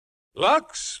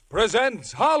Lux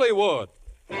presents Hollywood.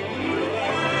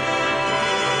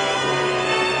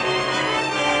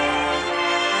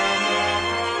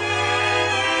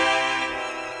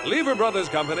 Lever Brothers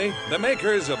Company, the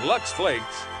makers of Lux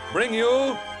Flakes, bring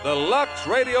you the Lux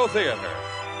Radio Theater,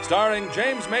 starring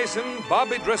James Mason,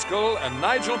 Bobby Driscoll, and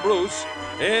Nigel Bruce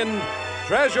in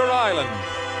Treasure Island.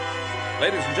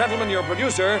 Ladies and gentlemen, your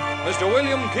producer, Mr.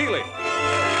 William Keighley.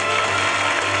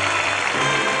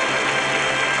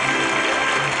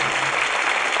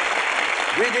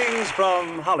 Greetings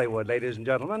from Hollywood, ladies and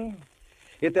gentlemen.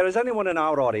 If there is anyone in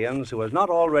our audience who has not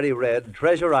already read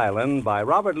Treasure Island by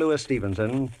Robert Louis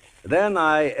Stevenson, then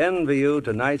I envy you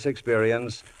tonight's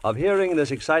experience of hearing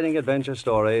this exciting adventure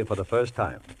story for the first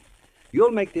time. You'll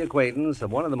make the acquaintance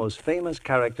of one of the most famous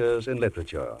characters in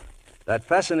literature, that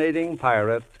fascinating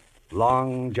pirate,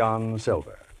 Long John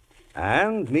Silver,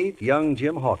 and meet young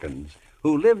Jim Hawkins,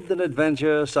 who lived an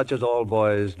adventure such as all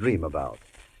boys dream about.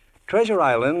 Treasure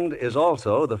Island is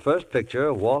also the first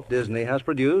picture Walt Disney has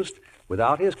produced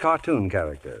without his cartoon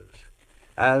characters.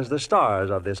 As the stars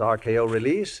of this RKO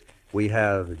release, we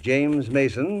have James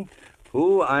Mason,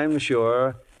 who I'm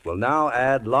sure will now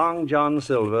add Long John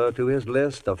Silver to his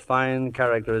list of fine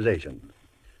characterization.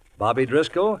 Bobby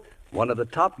Driscoll, one of the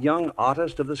top young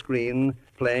artists of the screen,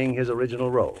 playing his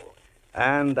original role.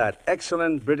 And that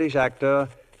excellent British actor,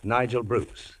 Nigel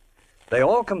Bruce. They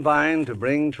all combine to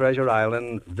bring Treasure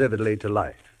Island vividly to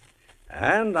life.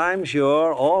 And I'm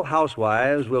sure all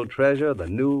housewives will treasure the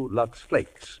new Lux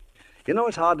Flakes. You know,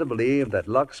 it's hard to believe that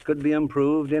Lux could be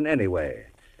improved in any way.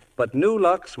 But new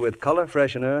Lux with color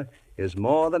freshener is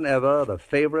more than ever the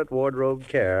favorite wardrobe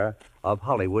care of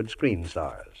Hollywood screen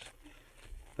stars.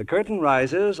 The curtain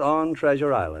rises on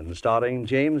Treasure Island, starring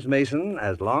James Mason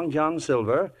as Long John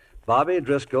Silver, Bobby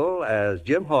Driscoll as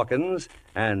Jim Hawkins,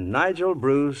 and Nigel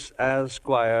Bruce as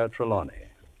Squire Trelawney.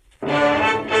 I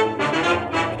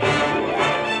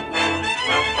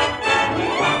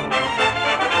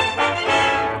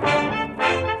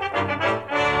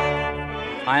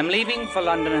am leaving for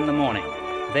London in the morning.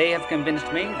 They have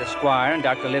convinced me, the Squire and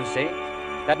Dr. Livesey,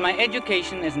 that my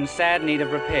education is in sad need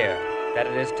of repair, that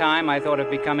it is time I thought of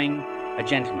becoming a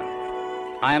gentleman.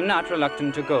 I am not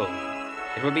reluctant to go.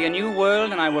 It will be a new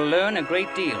world, and I will learn a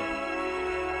great deal.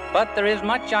 But there is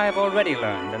much I have already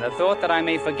learned, and the thought that I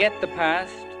may forget the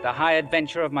past, the high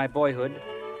adventure of my boyhood,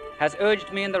 has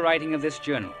urged me in the writing of this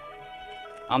journal.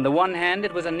 On the one hand,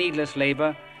 it was a needless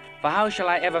labor, for how shall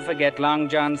I ever forget Long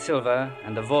John Silver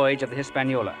and the voyage of the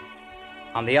Hispaniola?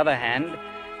 On the other hand,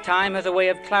 time has a way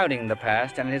of clouding the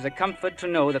past, and it is a comfort to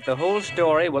know that the whole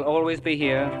story will always be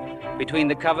here between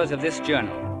the covers of this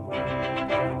journal.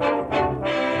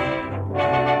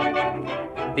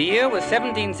 The year was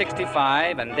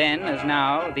 1765, and then, as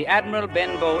now, the Admiral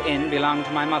Benbow Inn belonged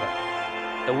to my mother.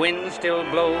 The wind still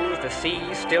blows, the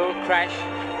seas still crash,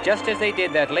 just as they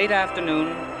did that late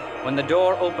afternoon when the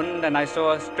door opened and I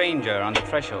saw a stranger on the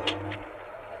threshold.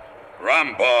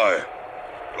 Rum, boy.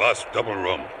 Glass double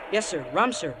rum. Yes, sir.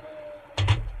 Rum, sir.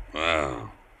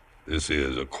 Well, this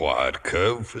is a quiet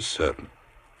cove for certain.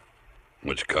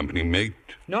 Much company, mate?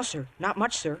 No, sir. Not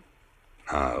much, sir.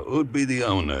 Now, who'd be the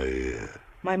owner here?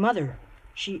 My mother.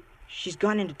 She's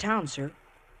gone into town, sir.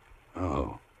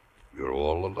 Oh, you're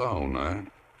all alone, eh?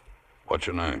 What's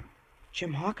your name?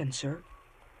 Jim Hawkins, sir.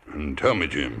 And tell me,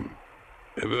 Jim,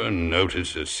 ever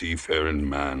notice a seafaring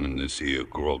man in this here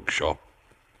grog shop?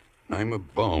 Name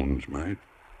of Bones, mate.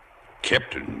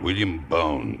 Captain William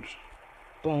Bones.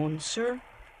 Bones, sir?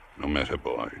 No matter,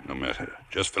 boy, no matter.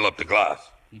 Just fill up the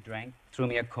glass. He drank, threw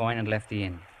me a coin, and left the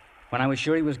inn. When I was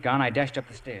sure he was gone, I dashed up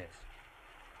the stairs.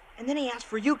 And then he asked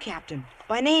for you, Captain.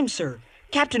 By name, sir.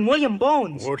 Captain William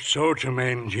Bones. What sort of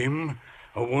man, Jim?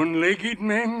 A one-legged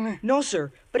man? No,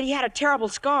 sir, but he had a terrible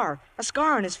scar. A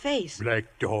scar on his face.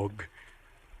 Black Dog.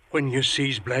 When you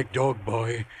sees Black Dog,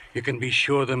 boy, you can be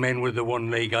sure the man with the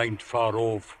one leg ain't far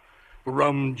off.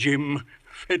 Rum, Jim.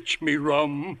 Fetch me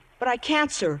rum. But I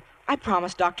can't, sir. I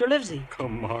promised Dr. Livesey.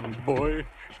 Come on, boy.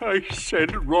 I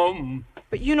said rum.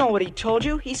 But you know what he told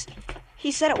you.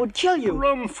 He said it would kill you.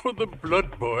 Rum for the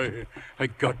blood, boy. I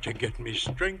got to get me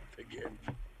strength again.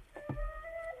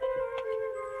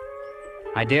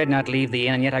 I dared not leave the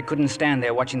inn, and yet I couldn't stand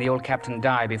there watching the old captain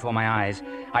die before my eyes.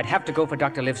 I'd have to go for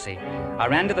Dr. Livesey. I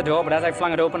ran to the door, but as I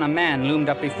flung it open, a man loomed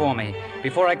up before me.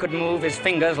 Before I could move, his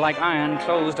fingers, like iron,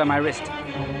 closed on my wrist.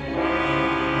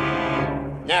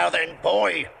 Now then,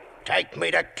 boy, take me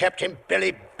to Captain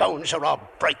Billy Bones, or I'll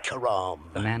break your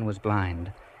arm. The man was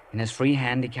blind. In his free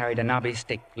hand, he carried a knobby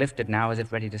stick, lifted now as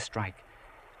if ready to strike.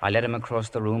 I led him across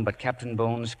the room, but Captain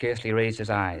Bones scarcely raised his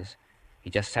eyes. He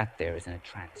just sat there as in a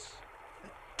trance.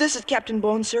 This is Captain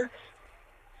Bones, sir.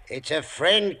 It's a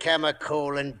friend come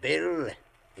a-calling, Bill.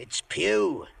 It's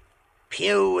Pew.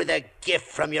 Pew with a gift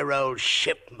from your old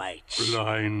shipmates.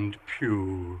 Blind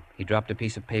Pew. He dropped a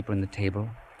piece of paper on the table.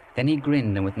 Then he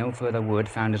grinned and with no further word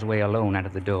found his way alone out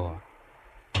of the door.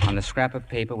 On the scrap of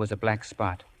paper was a black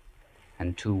spot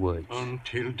and 2 words.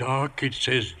 Until dark, it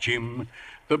says, Jim.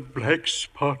 The black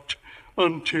spot.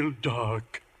 Until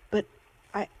dark. But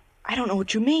I don't know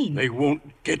what you mean. They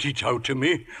won't get it out of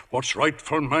me. What's right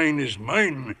for mine is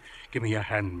mine. Give me a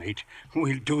hand, mate.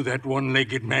 We'll do that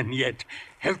one-legged man yet.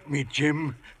 Help me,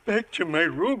 Jim. Back to my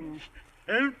room.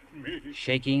 Help me.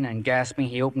 Shaking and gasping,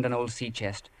 he opened an old sea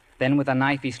chest. Then with a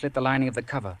knife, he slit the lining of the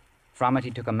cover. From it,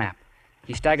 he took a map.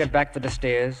 He staggered back for the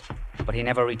stairs, but he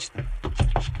never reached them.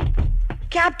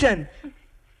 Captain!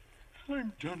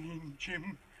 I'm done in,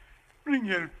 Jim. Bring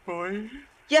help, boy.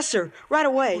 Yes, sir. Right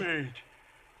away. Wait.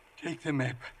 Take the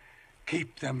map.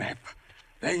 Keep the map.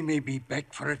 They may be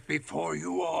back for it before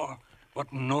you are,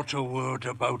 but not a word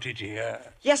about it here.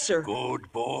 Yes, sir.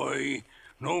 Good boy.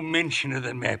 No mention of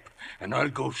the map, and I'll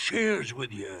go shares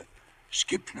with you.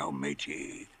 Skip now,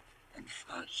 matey, and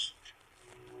fast.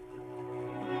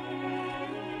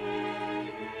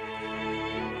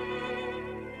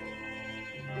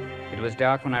 It was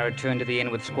dark when I returned to the inn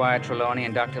with Squire Trelawney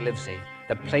and Dr. Livesey.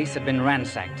 The place had been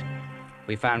ransacked.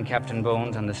 We found Captain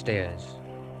Bones on the stairs.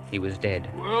 He was dead.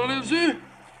 Well, Livesey,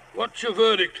 what's your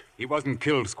verdict? He wasn't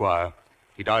killed, Squire.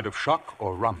 He died of shock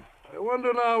or rum. I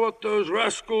wonder now what those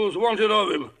rascals wanted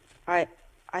of him. I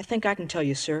think I can tell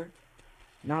you, sir.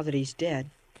 Now that he's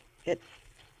dead. It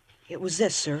was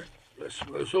this, sir.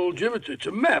 Bless old Jim, it's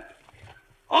a map.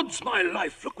 Odds my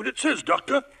life, look what it says,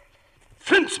 Doctor.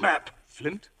 Flint's map.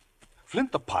 Flint?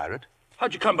 Flint the pirate?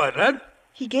 How'd you come by it, lad?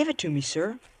 He gave it to me,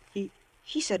 sir.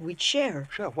 He said we'd share.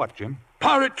 Share what, Jim?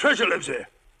 Pirate treasure, Livesey.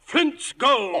 Flint's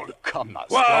gold. Oh, come now,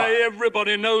 Why, Squire.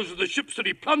 everybody knows of the ships that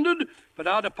he plundered, but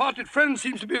our departed friend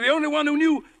seems to be the only one who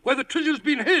knew where the treasure's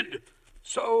been hid.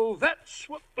 So that's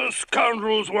what the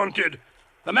scoundrels wanted.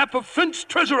 The map of Flint's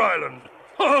treasure island.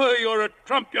 Oh, you're a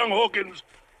trump, young Hawkins.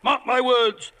 Mark my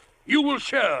words, you will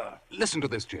share. Listen to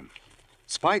this, Jim.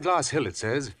 Spyglass Hill, it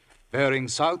says, bearing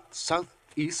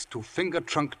south-southeast to Finger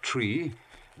Trunk Tree,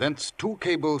 thence 2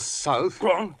 cables south. Go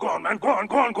on, man, go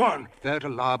on. There to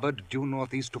larboard, due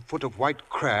northeast to foot of White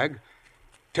Crag,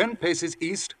 10 paces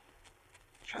east,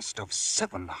 just of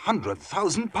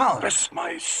 700,000 pounds. Bless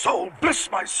my soul.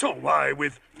 Why,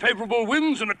 with favorable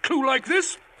winds and a crew like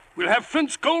this, we'll have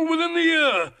Flint's gold within the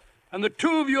year. And the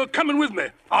 2 of you are coming with me.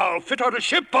 I'll fit out a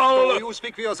ship, Oh, you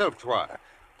speak for yourself, Squire.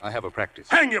 I have a practice.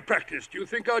 Hang your practice. Do you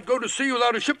think I'd go to sea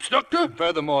without a ship's doctor?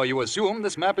 Furthermore, you assume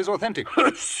this map is authentic.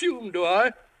 Assume, do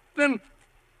I? Then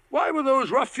why were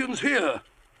those ruffians here?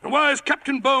 And why is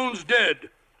Captain Bones dead?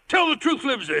 Tell the truth,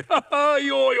 Livesey.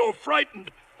 You're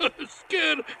frightened.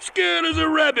 scared as a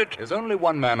rabbit. There's only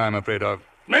one man I'm afraid of.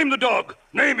 Name the dog.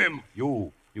 Name him.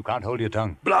 You can't hold your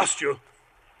tongue. Blast you.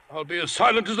 I'll be as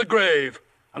silent as the grave.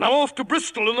 And I'm off to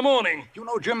Bristol in the morning. You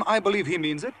know, Jim, I believe he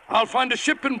means it. I'll find a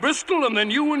ship in Bristol, and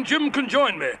then you and Jim can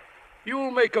join me.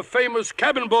 You'll make a famous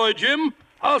cabin boy, Jim.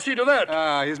 I'll see to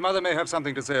that. His mother may have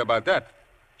something to say about that.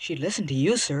 She'd listen to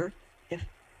you, sir,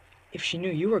 if she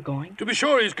knew you were going. To be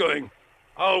sure he's going.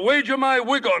 I'll wager my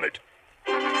wig on it.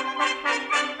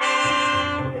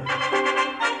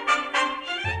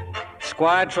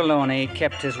 Squire Trelawney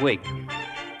kept his wig.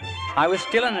 I was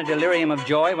still in a delirium of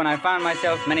joy when I found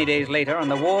myself many days later on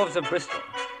the wharves of Bristol.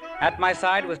 At my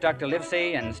side was Dr.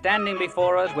 Livesey, and standing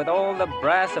before us with all the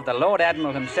brass of the Lord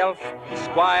Admiral himself,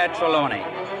 Squire Trelawney.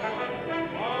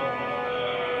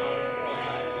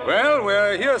 Well,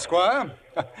 we're here, Squire.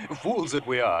 Fools that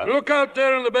we are. Look out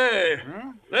there in the bay.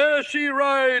 There she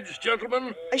rides,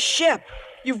 gentlemen. A ship.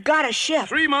 You've got a ship.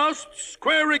 3 masts,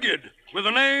 square-rigged, with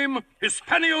the name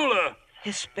Hispaniola.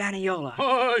 Hispaniola.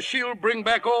 Oh, she'll bring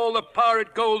back all the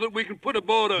pirate gold that we can put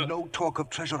aboard her. No talk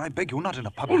of treasure, I beg you, not in a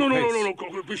public No.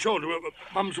 place. Be sure to.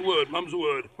 Mum's a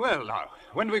word. Well, now,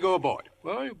 when do we go aboard?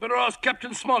 Well, you better ask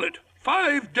Captain Smollett.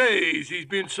 5 days he's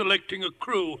been selecting a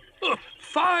crew.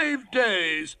 5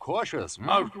 days. Cautious, hmm?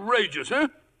 Outrageous, eh?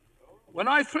 When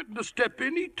I threatened to step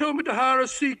in, he told me to hire a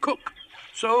sea cook.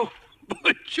 So,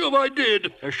 by Jove, I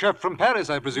did. A chef from Paris,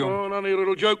 I presume. Oh, none of your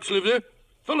little jokes, Livesey.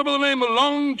 Fellow by the name of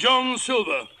Long John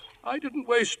Silver. I didn't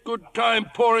waste good time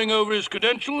poring over his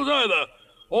credentials either.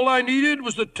 All I needed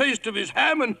was the taste of his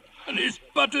ham and his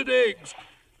buttered eggs.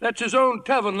 That's his own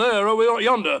tavern there over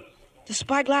yonder. The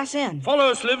Spyglass Inn. Follow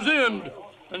us, Livesey,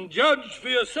 and judge for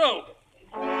yourself.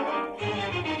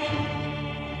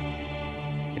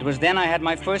 It was then I had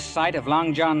my first sight of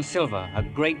Long John Silver, a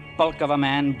great bulk of a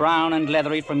man, brown and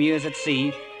leathery from years at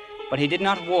sea, but he did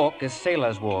not walk as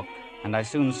sailors walk, and I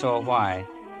soon saw why.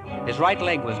 His right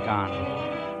leg was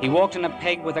gone. He walked in a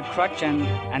peg with a crutch,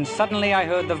 and suddenly I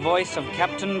heard the voice of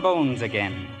Captain Bones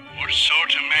again. What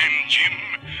sort of man, Jim?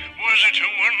 Was it a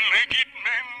one-legged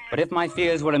man? But if my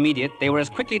fears were immediate, they were as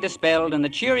quickly dispelled in the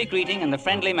cheery greeting and the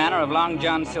friendly manner of Long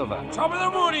John Silver. Top of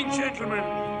the morning, gentlemen.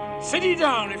 Sit ye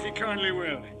down, if you kindly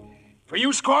will. For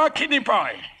you, Squire, kidney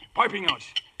pie, piping out.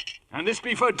 And this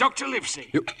be for Dr.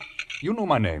 Livesey. You know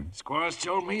my name. Squire's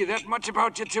told me that much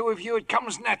about you two of you, it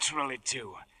comes naturally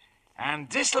to. And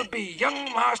this'll be young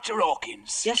Master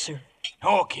Hawkins. Yes, sir.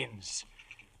 Hawkins.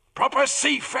 Proper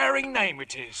seafaring name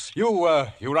it is. You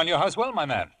run your house well, my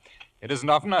man. It isn't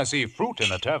often I see fruit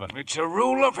in a tavern. It's a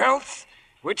rule of health,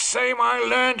 which same I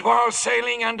learned while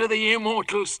sailing under the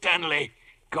immortal Stanley.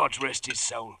 God rest his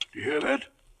soul. Do you hear that?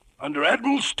 Under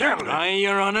Admiral Stanley. Aye,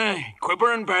 Your Honor.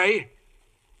 Quiver Bay.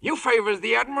 You favours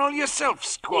the Admiral yourself,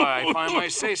 Squire, if I may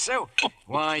say so.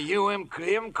 Why, you him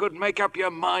could make up your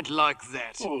mind like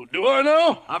that. Oh, do I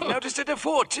now? I've noticed it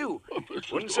afore, too.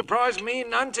 Wouldn't surprise me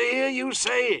none to hear you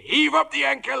say, heave up the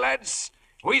anchor, lads.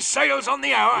 We sails on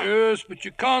the hour. Yes, but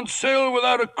you can't sail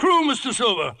without a crew, Mr.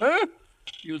 Silver, eh?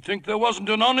 You'd think there wasn't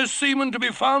an honest seaman to be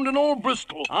found in all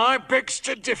Bristol. I begs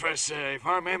to differ, sir, if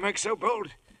I may make so bold.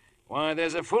 Why,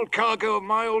 there's a full cargo of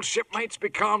my old shipmates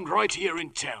becalmed right here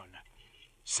in town.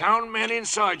 Sound men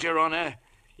inside, Your Honour.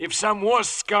 If some was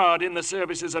scarred in the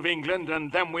services of England,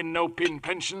 and them with no pin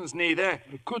pensions neither.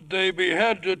 Could they be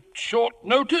had at short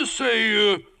notice,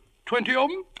 say, 20 of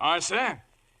them? Aye, sir.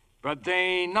 But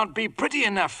they not be pretty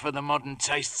enough for the modern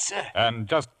taste, sir. And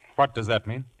just what does that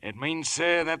mean? It means,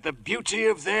 sir, that the beauty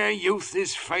of their youth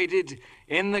is faded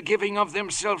in the giving of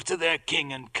themselves to their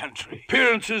king and country.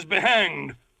 Appearances be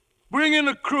hanged. Bring in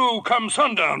a crew come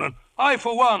sundown, and I,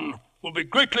 for one, will be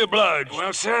greatly obliged.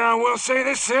 Well, sir, I will say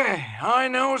this, sir. I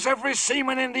knows every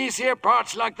seaman in these here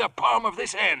parts like the palm of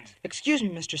this hand. Excuse me,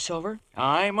 Mr. Silver.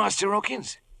 Aye, Master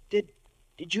Hawkins. Did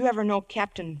you ever know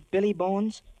Captain Billy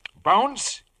Bones?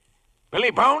 Bones?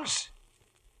 Billy Bones?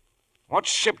 What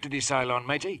ship did he sail on,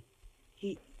 matey?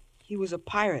 He was a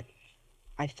pirate,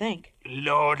 I think.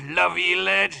 Lord love ye,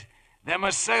 lad. Them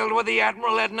as sailed with the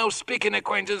Admiral had no speaking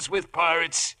acquaintance with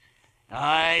pirates.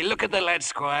 Aye, look at the lad,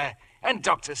 Squire. And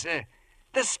Doctor, sir,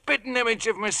 the spitting image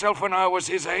of myself when I was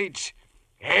his age.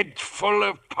 Head full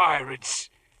of pirates.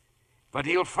 But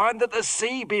he'll find that the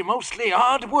sea be mostly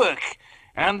hard work,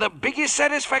 and the biggest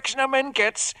satisfaction a man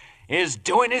gets is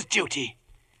doing his duty.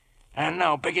 And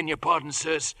now, begging your pardon,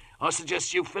 sirs, I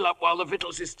suggest you fill up while the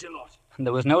victuals is still hot.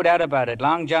 There was no doubt about it.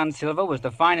 Long John Silver was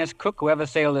the finest cook who ever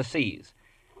sailed the seas.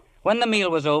 When the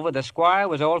meal was over, the squire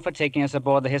was all for taking us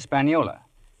aboard the Hispaniola.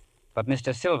 But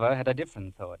Mr. Silver had a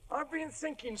different thought. I've been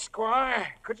thinking, Squire,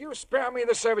 could you spare me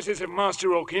the services of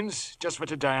Master Hawkins, just for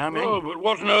today, I mean? Oh, but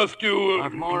what on earth do you...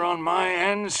 I've more on my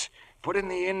hands, putting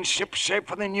the inn ship shape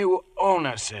for the new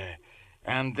owner, sir.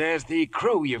 And there's the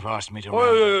crew you've asked me to run.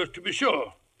 Oh, to be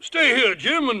sure. Stay here,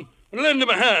 Jim, and lend him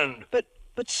a hand. But,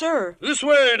 sir... This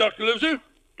way, Dr. Livesey.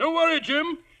 Don't worry,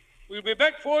 Jim. We'll be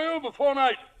back for you before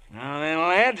night. Now then,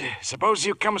 lad, suppose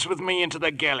you comes with me into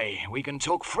the galley. We can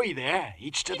talk free there,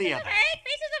 each to the other.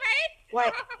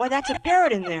 Why, that's a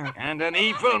parrot in there. And an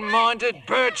evil-minded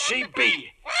bird she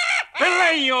be.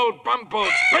 Belay, you old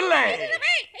bumbles, belay!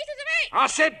 I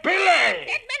said belay!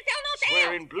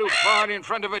 Swearing blue fire in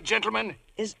front of a gentleman.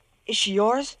 Is she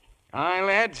yours? Aye,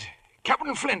 lad.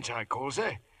 Captain Flint, I calls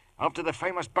her, after the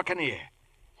famous buccaneer.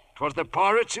 'Twas the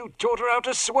pirates who taught her how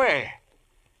to swear.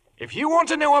 If you want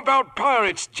to know about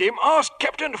pirates, Jim, ask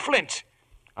Captain Flint.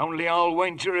 Only I'll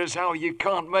wager as how you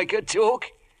can't make her talk.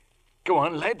 Go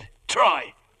on, lad,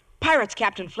 try. Pirates,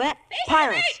 Captain Flint.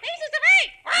 Pirates.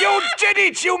 You did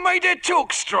it! You made her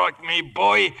talk, strike me,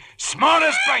 boy. Smart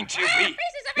as paint you be.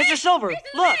 Mr. Silver,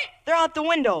 look, they're out the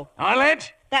window. Aye, lad?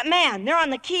 That man, they're on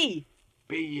the quay.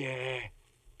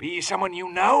 Be someone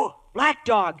you know? Black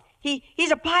Dog.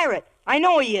 He's a pirate. I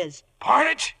know he is.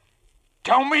 Pirate?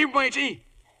 Tell me, matey.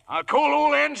 I'll call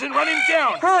all hands and run him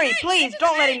down. Hurry, please,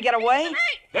 don't let him get away.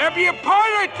 There be a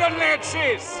pirate, the lad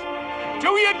says.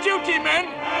 Do your duty, men.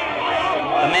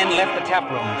 The men left the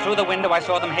tap room. Through the window, I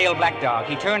saw them hail Black Dog.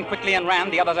 He turned quickly and ran,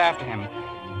 the others after him.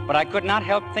 But I could not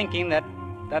help thinking that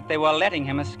they were letting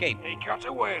him escape. He got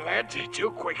away, lad.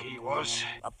 Too quick he was.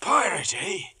 A pirate,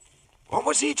 eh? What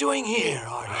was he doing here,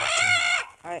 I'd like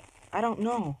to know? I don't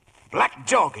know. Black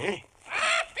Dog, eh?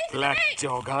 Black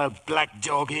Dog, I'll black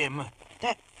dog him.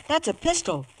 That's a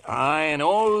pistol. Aye, and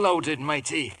all loaded,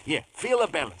 matey. Here, feel the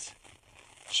balance.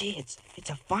 Gee, it's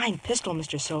a fine pistol,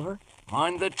 Mr. Silver.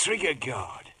 Mind the trigger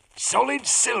guard. Solid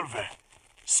silver.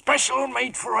 Special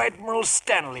made for Admiral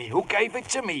Stanley, who gave it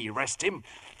to me, rest him,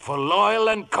 for loyal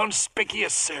and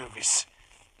conspicuous service.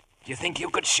 Do you think you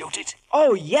could shoot it?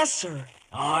 Oh, yes, sir.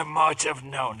 I might have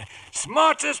known.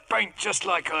 Smart as paint, just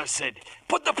like I said.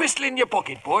 Put the pistol in your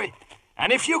pocket, boy.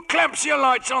 And if you clamps your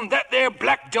lights on that there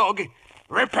black dog,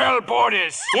 repel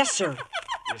boarders. Yes, sir.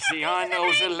 You see, I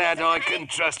knows a lad I can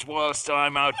trust whilst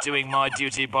I'm out doing my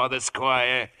duty by the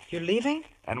squire. You're leaving?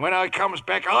 And when I comes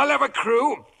back, I'll have a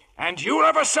crew, and you'll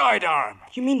have a sidearm.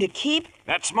 You mean to keep?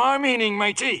 That's my meaning,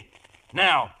 matey.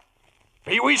 Now,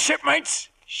 be we shipmates?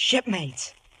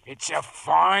 Shipmates. It's a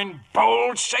fine,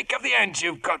 bold shake of the hand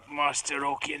you've got, Master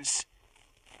Hawkins.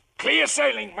 Clear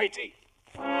sailing, matey.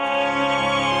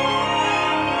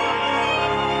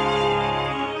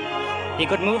 He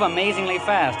could move amazingly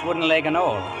fast, wooden leg and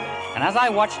all. And as I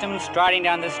watched him striding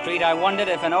down the street, I wondered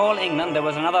if in all England there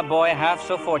was another boy half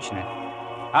so fortunate.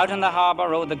 Out in the harbor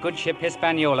rode the good ship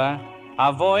Hispaniola.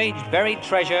 Our voyage buried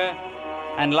treasure,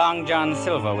 and Long John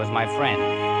Silver was my friend.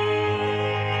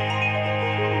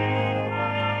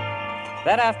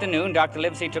 That afternoon, Dr.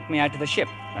 Livesey took me out to the ship,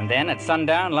 and then at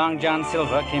sundown, Long John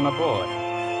Silver came aboard.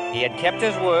 He had kept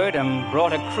his word and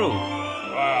brought a crew.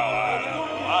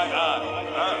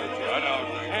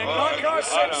 And like I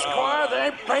said, Squire,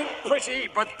 they ain't pretty,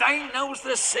 but they knows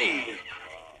the sea.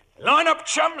 Line up,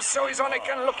 chums, so his honor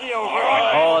can look you over.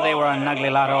 Oh, they were an ugly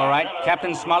lot, all right.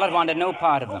 Captain Smollett wanted no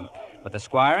part of them, but the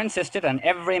squire insisted, and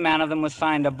every man of them was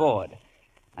signed aboard.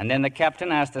 And then the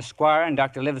captain asked the squire and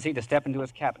Dr. Livesey to step into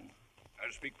his cabin.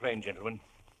 I'll speak plain, gentlemen.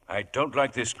 I don't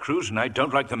like this cruise, and I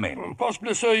don't like the men.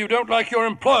 Possibly, sir, you don't like your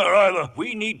employer either.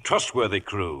 We need trustworthy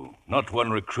crew, not one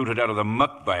recruited out of the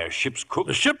muck by a ship's cook.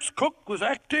 The ship's cook was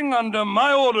acting under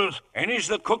my orders. And is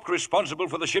the cook responsible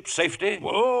for the ship's safety?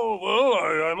 Well,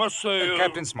 I must say...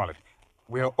 Captain Smollett,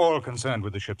 we are all concerned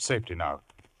with the ship's safety now.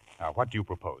 Now, what do you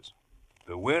propose?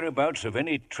 The whereabouts of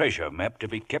any treasure map to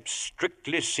be kept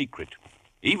strictly secret,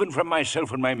 even from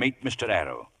myself and my mate, Mr.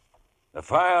 Arrow. The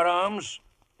firearms...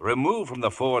 removed from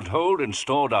the forward hold and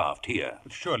stored aft here.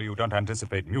 But surely you don't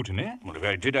anticipate mutiny? Well, if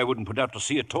I did, I wouldn't put out to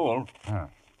sea at all. Ah.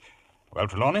 Well,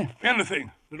 Trelawney?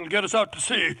 Anything that'll get us out to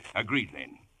sea. Agreed,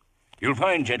 then. You'll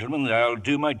find, gentlemen, that I'll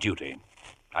do my duty.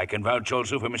 I can vouch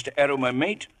also for Mr. Arrow, my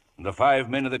mate, and the 5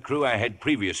 men of the crew I had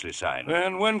previously signed.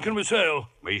 And when can we sail?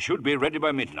 We should be ready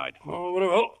by midnight. Oh, very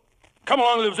well. Come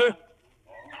along, Livesey.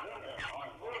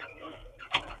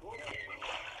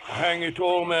 Hang it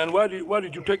all, man. Why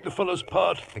did you take the fellow's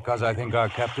part? Because I think our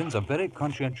captain's a very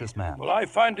conscientious man. Well, I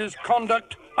find his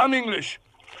conduct un-English.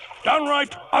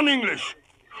 Downright un-English.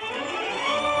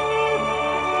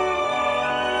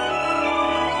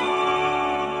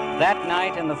 That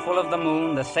night, in the full of the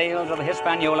moon, the sails of the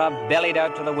Hispaniola bellied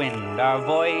out to the wind. Our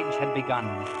voyage had begun.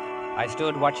 I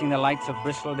stood watching the lights of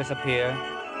Bristol disappear,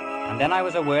 and then I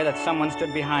was aware that someone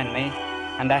stood behind me,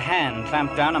 and a hand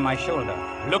clamped down on my shoulder.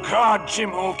 Look hard, Jim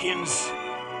Hawkins.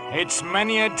 It's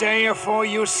many a day afore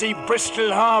you see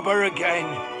Bristol Harbour again.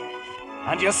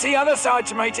 And you'll see other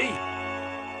sides, matey.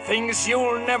 Things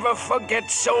you'll never forget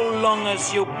so long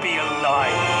as you be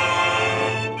alive.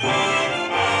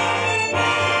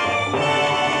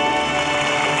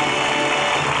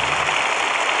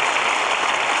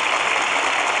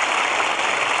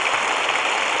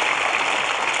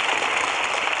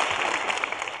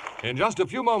 In just a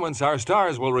few moments, our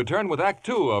stars will return with Act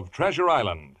 2 of Treasure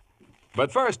Island.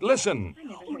 But first, listen.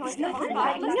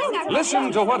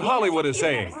 Listen to what Hollywood is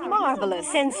saying. Marvelous.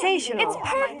 Sensational. It's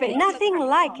perfect. Nothing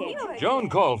like it. Joan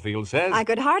Caulfield says... I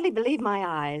could hardly believe my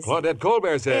eyes. Claudette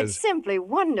Colbert says... It's simply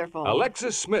wonderful.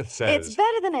 Alexis Smith says... It's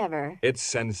better than ever. It's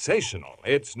sensational.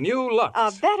 It's new Lux.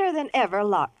 A better than ever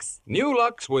Lux. New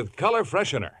Lux with color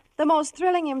freshener. The most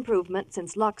thrilling improvement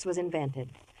since Lux was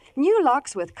invented. New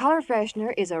Lux with color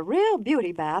freshener is a real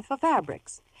beauty bath for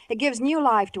fabrics. It gives new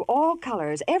life to all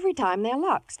colors every time they're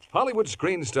luxed. Hollywood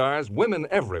screen stars, women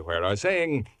everywhere, are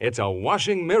saying it's a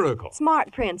washing miracle.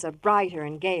 Smart prints are brighter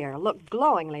and gayer, look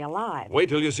glowingly alive. Wait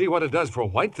till you see what it does for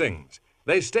white things.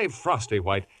 They stay frosty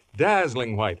white,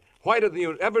 dazzling white, whiter than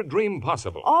you'd ever dream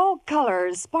possible. All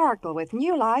colors sparkle with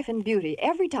new life and beauty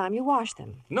every time you wash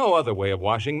them. No other way of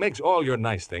washing makes all your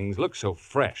nice things look so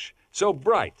fresh, so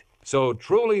bright, so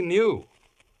truly new.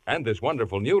 And this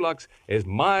wonderful New Lux is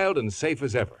mild and safe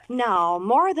as ever. Now,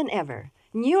 more than ever,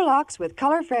 New Lux with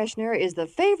color freshener is the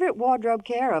favorite wardrobe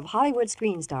care of Hollywood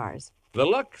screen stars. The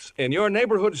Lux in your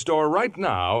neighborhood store right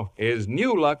now is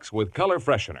New Lux with color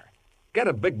freshener. Get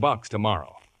a big box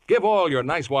tomorrow. Give all your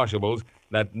nice washables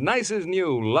that nice as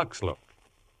new Lux look.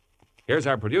 Here's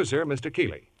our producer, Mr.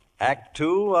 Keeley. Act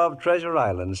 2 of Treasure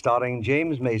Island, starring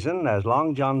James Mason as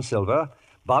Long John Silver,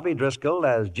 Bobby Driscoll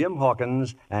as Jim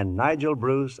Hawkins, and Nigel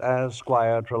Bruce as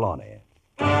Squire Trelawney.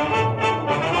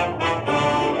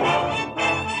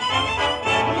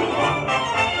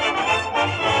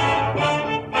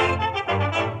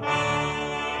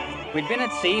 We'd been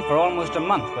at sea for almost a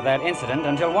month without incident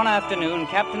until one afternoon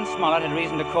Captain Smollett had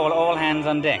reason to call all hands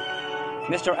on deck.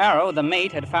 Mr. Arrow, the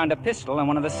mate, had found a pistol in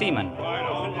one of the seamen.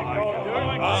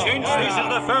 Since this is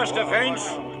the first offense,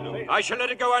 I shall let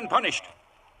it go unpunished.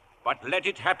 But let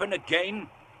it happen again,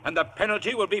 and the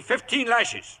penalty will be 15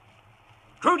 lashes.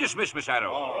 Crew dismissed, Miss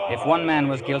Arrow. If one man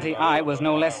was guilty, I was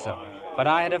no less so. But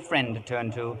I had a friend to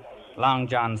turn to, Long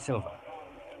John Silver.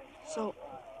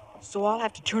 So I'll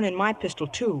have to turn in my pistol,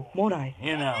 too, won't I?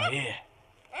 You know, yeah.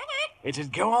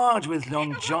 It'd go hard with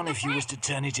Long John if you was to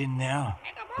turn it in now.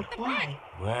 But why?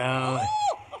 Well,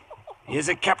 here's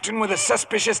a captain with a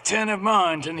suspicious turn of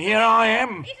mind, and here I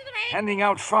am, handing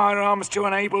out firearms to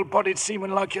an able-bodied seaman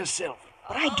like yourself.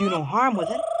 But I'd do no harm with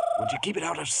it. Would you keep it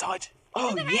out of sight?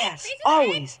 Oh, yes,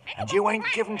 always. And you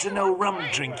ain't given to no rum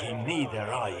drinking neither,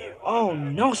 are you? Oh,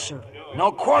 no, sir.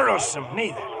 Nor quarrelsome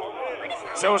neither.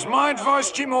 So's my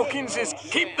advice, Jim Hawkins, is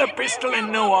keep the pistol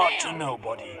and no heart to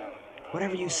nobody.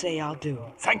 Whatever you say, I'll do.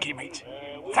 Thank you, mate.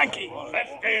 Thank you.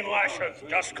 15 lashes,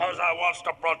 just 'cause I wants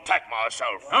to protect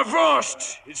myself.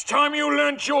 Avast! It's time you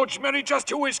learned George Merry just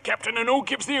who is captain and who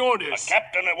gives the orders. A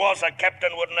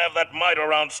captain wouldn't have that mite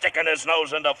around sticking his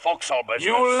nose into forecastle business.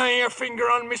 You'll lay your finger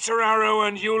on Mr. Arrow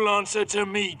and you'll answer to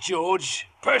me, George.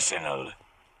 Personal.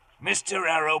 Mr.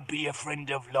 Arrow be a friend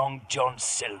of Long John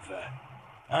Silver,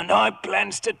 and I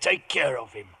plans to take care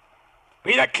of him.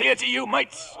 Be that clear to you,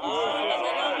 mates?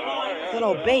 They'll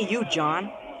obey you,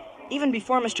 John. Even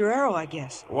before Mr. Arrow, I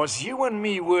guess. Was you and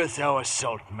me worth our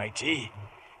salt, matey?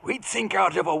 We'd think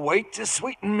out of a way to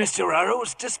sweeten Mr.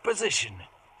 Arrow's disposition.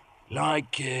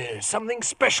 Like something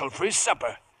special for his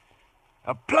supper.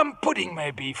 A plum pudding,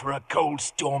 maybe, for a cold,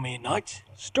 stormy night.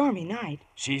 Stormy night?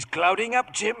 She's clouding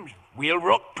up, Jim. We'll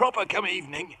rock proper come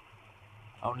evening.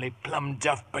 Only plum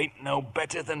duff ain't no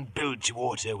better than bilge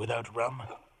water without rum.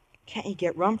 Can't you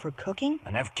get rum for cooking?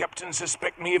 And have Captain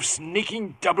suspect me of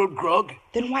sneaking double grog?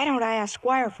 Then why don't I ask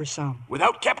Squire for some?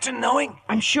 Without Captain knowing?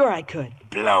 I'm sure I could.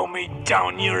 Blow me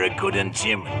down, you're a good un,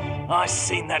 Jim. I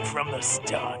seen that from the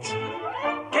start.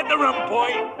 Get the rum,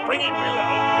 boy. Bring it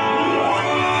below.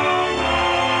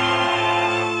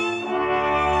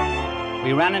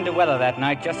 We ran into weather that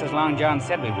night just as Long John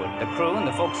said we would. The crew and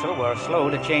the forecastle were slow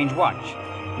to change watch.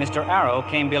 Mr. Arrow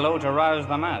came below to rouse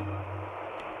them out.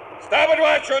 Starboard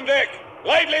watch on deck!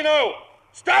 Lively now!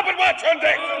 Starboard watch on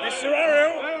deck! Mr.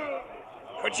 Arrow,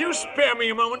 could you spare me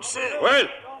a moment, sir? Well?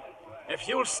 If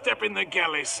you'll step in the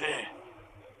galley, sir.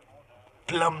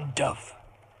 Plum duff.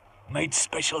 Made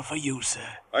special for you,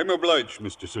 sir. I'm obliged,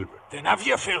 Mr. Silver. Then have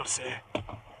your fill, sir.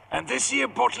 And this here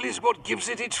bottle is what gives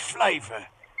it its flavour.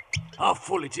 How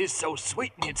full it is, so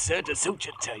sweeten it, sir, to suit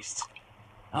your taste.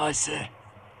 Aye, sir,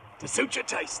 to suit your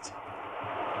taste.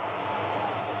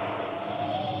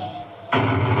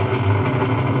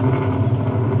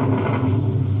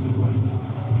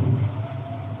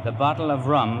 The bottle of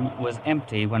rum was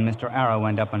empty when Mr. Arrow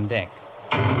went up on deck.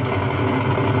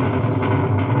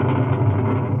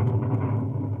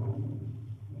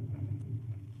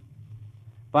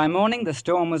 By morning, the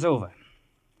storm was over.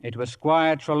 It was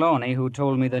Squire Trelawney who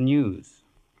told me the news.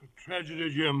 A tragedy,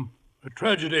 Jim. A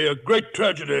tragedy, a great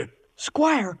tragedy.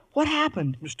 Squire, what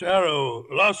happened? Mr. Arrow,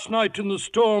 last night in the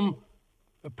storm,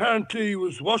 apparently he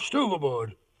was washed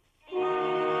overboard.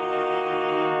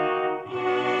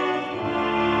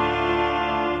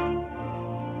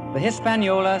 The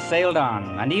Hispaniola sailed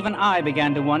on, and even I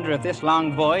began to wonder if this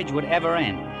long voyage would ever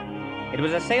end. It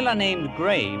was a sailor named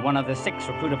Gray, one of the 6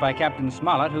 recruited by Captain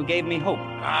Smollett, who gave me hope.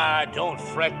 Ah, don't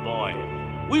fret, boy.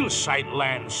 We'll sight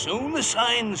land soon. The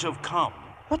signs have come.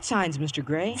 What signs, Mr.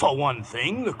 Gray? For one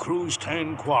thing, the crew's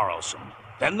turned quarrelsome.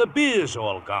 Then the beer's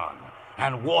all gone,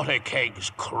 and water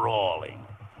kegs crawling.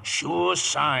 Sure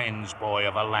signs, boy,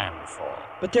 of a landfall.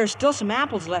 But there's still some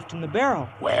apples left in the barrel.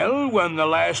 Well, when the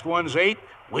last one's ate,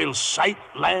 we'll sight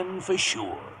land for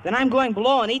sure. Then I'm going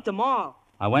below and eat them all.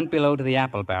 I went below to the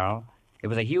apple barrel. It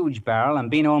was a huge barrel,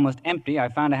 and being almost empty, I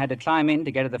found I had to climb in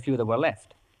to get at the few that were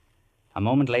left. A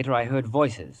moment later, I heard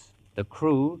voices, the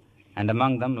crew, and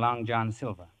among them, Long John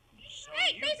Silver.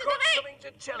 Hey, you've got something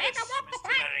to tell us, Mr.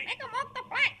 Merry.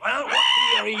 Well, what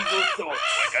be your evil thoughts?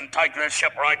 We can take this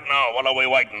ship right now. What are we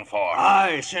waiting for?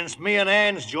 Aye, since me and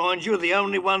Anne's joined you, the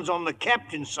only ones on the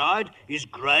captain's side is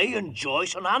Gray and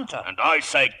Joyce and Hunter. And I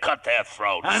say cut their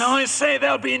throats. And I say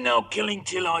there'll be no killing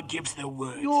till I gives the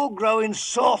word. You're growing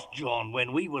soft, John.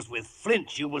 When we was with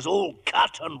Flint, you was all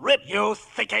cut and ripped. You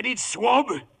thick-headed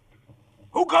swab.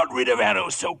 Who got rid of Arrow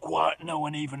so quiet no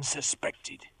one even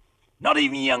suspected? Not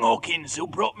even young Hawkins, who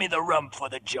brought me the rum for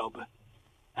the job.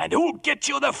 And who'll get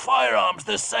you the firearms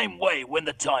the same way when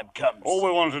the time comes? All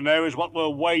we want to know is what we're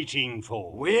waiting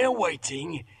for. We're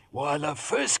waiting while a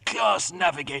first-class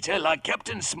navigator like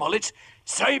Captain Smollett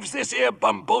saves this here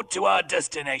bumboat to our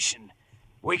destination.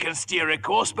 We can steer a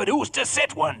course, but who's to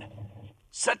set one?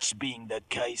 Such being the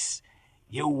case,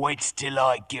 you wait till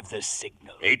I give the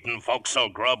signal. Eating forecastle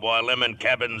grub while them in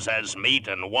cabins has meat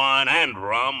and wine and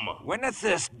rum. When a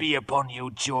thirst be upon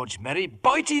you, George Merry,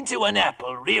 bite into an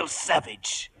apple real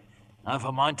savage. I've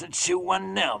a mind to chew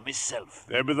one now, myself.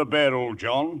 There be the bear, old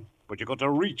John, but you got to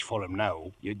reach for him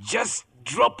now. You just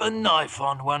drop a knife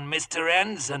on one, Mr.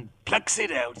 Hands, and plucks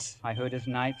it out. I heard his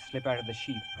knife slip out of the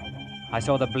sheath. I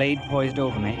saw the blade poised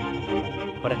over me,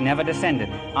 but it never descended.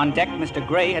 On deck, Mr.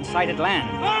 Gray had sighted land.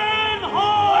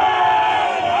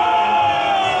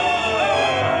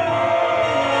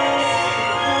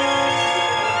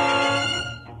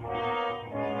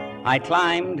 I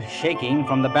climbed, shaking,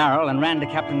 from the barrel and ran to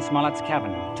Captain Smollett's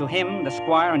cabin. To him, the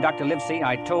squire, and Dr. Livesey,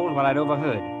 I told what I'd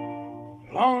overheard.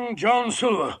 Long John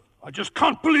Silver. I just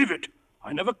can't believe it.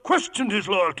 I never questioned his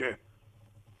loyalty.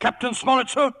 Captain Smollett,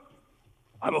 sir?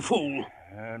 I'm a fool.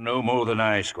 No more than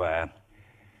I, Squire.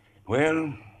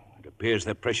 Well, it appears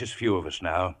there are precious few of us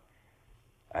now.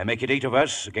 I make it 8 of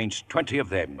us against 20 of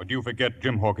them. But you forget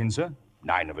Jim Hawkins, sir?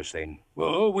 9 of us, then.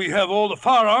 Well, we have all the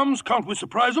firearms. Can't we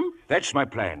surprise them? That's my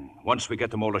plan, once we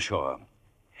get them all ashore.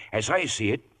 As I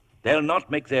see it, they'll not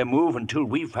make their move until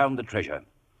we've found the treasure.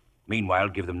 Meanwhile,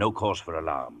 give them no cause for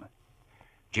alarm.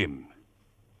 Jim,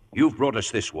 you've brought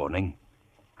us this warning.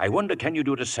 I wonder, can you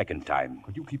do it a second time?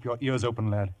 Could you keep your ears open,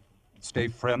 lad? Stay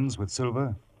friends with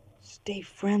Silver? Stay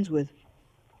friends with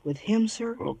him,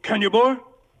 sir? Well, can you, boy?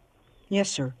 Yes,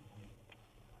 sir.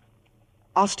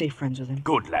 I'll stay friends with him.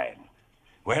 Good lad.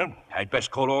 Well, I'd best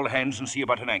call all hands and see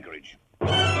about an anchorage. I've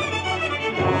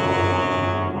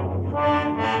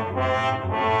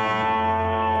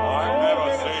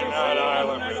never seen that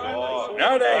island before.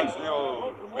 Now then,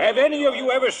 have any of you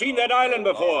ever seen that island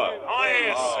before? Oh,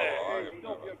 yes, sir.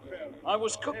 I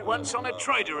was cook once on a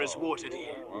trader as watered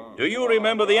here. Do you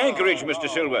remember the anchorage, Mr.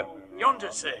 Silver?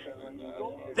 Yonder, sir.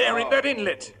 There in that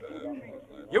inlet.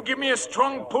 You give me a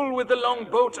strong pull with the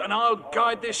longboat, and I'll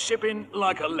guide this ship in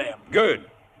like a lamb. Good.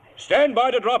 Stand by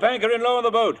to drop anchor and lower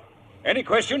the boat. Any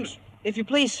questions? If you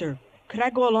please, sir, could I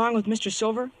go along with Mr.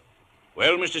 Silver?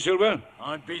 Well, Mr. Silver?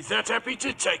 I'd be that happy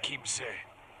to take him, sir.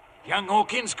 Young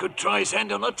Hawkins could try his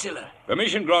hand on a tiller.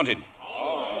 Permission granted.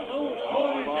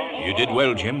 You did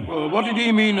well, Jim. Well, what did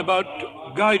he mean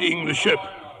about guiding the ship?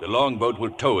 The longboat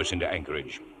will tow us into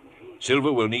anchorage.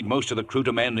 Silver will need most of the crew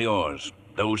to man the oars.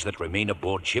 Those that remain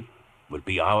aboard ship will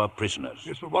be our prisoners.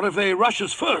 Yes, but what if they rush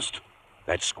us first?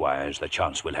 That, Squire, is the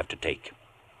chance we'll have to take.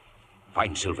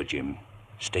 Find Silver, Jim.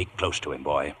 Stay close to him,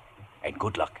 boy. And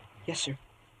good luck. Yes, sir.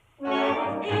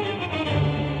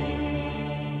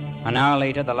 An hour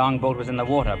later, the longboat was in the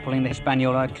water, pulling the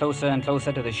Hispaniola closer and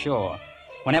closer to the shore.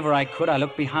 Whenever I could, I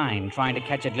looked behind, trying to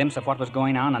catch a glimpse of what was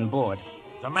going on board.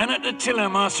 The man at the tiller,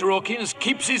 Master Hawkins,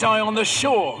 keeps his eye on the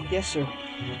shore. Yes, sir.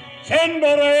 Send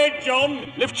her ahead,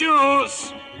 John. Lift your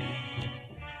oars.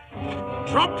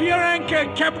 Drop your anchor,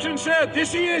 Captain, sir.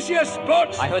 This here's your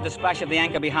spot. I heard the splash of the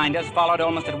anchor behind us, followed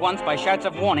almost at once by shouts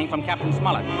of warning from Captain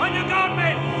Smollett. On your guard,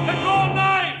 men! Let go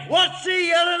knife! What's he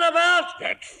yelling about?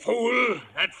 That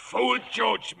fool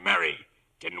George Merry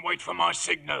didn't wait for my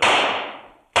signal.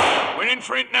 We're in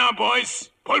for it now, boys.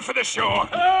 Pull for the shore.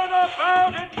 Turn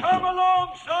about and come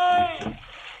alongside.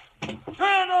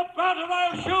 Turn about and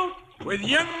I'll shoot. With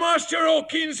young Master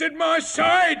Hawkins at my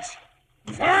side.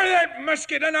 Fire that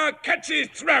musket and I'll catch his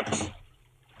throat.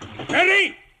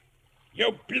 Merry,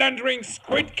 you blundering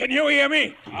squid, can you hear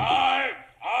me? I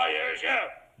hears you.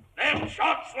 Them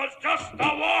shots was just the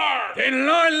war. Then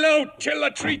lie low till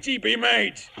the treaty be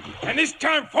made. And this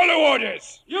time follow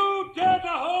orders. You dare to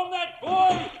harm that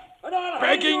boy, and I'll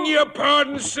Begging your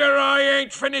pardon, sir, I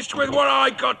ain't finished with what I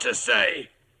got to say.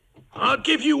 I'll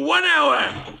give you 1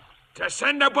 hour to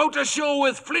send a boat ashore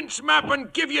with Flint's map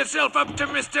and give yourself up to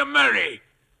Mr. Murray.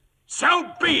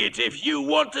 So be it if you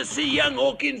want to see young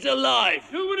Hawkins alive.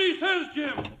 Do what he says,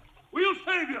 Jim. We'll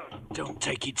save you. Don't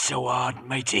take it so hard,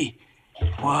 matey.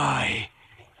 Why,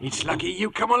 it's lucky you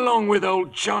come along with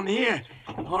old John here,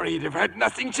 or he'd have had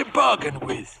nothing to bargain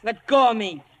with. Let go of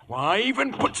me. Why, I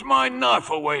even puts my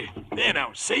knife away. There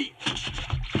now, see?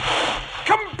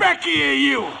 Come back here,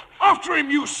 you! After him,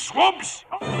 you swabs!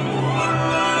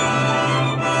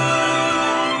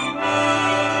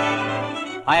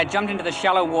 I had jumped into the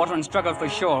shallow water and struggled for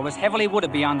shore. It was heavily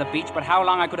wooded beyond the beach, but how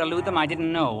long I could elude them, I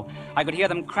didn't know. I could hear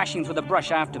them crashing through the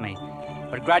brush after me.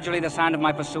 But gradually the sound of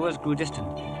my pursuers grew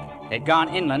distant. They'd gone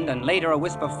inland, and later a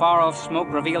wisp of far-off smoke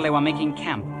revealed they were making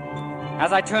camp.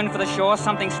 As I turned for the shore,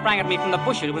 something sprang at me from the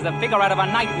bushes. It was the figure out of a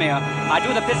nightmare. I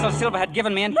drew the pistol Silver had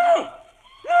given me and... No!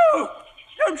 No!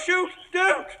 Don't shoot!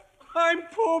 Don't! I'm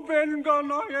poor Ben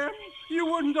Gunn, I am. You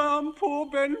wouldn't harm poor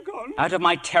Ben Gunn. Out of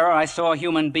my terror, I saw a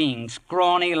human being,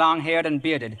 scrawny, long-haired and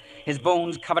bearded, his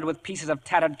bones covered with pieces of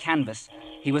tattered canvas.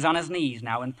 He was on his knees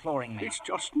now, imploring me. It's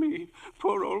just me,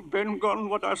 poor old Ben Gunn,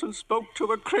 what hasn't spoke to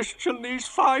a Christian these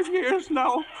 5 years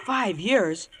now. 5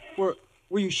 years? Were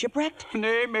you shipwrecked?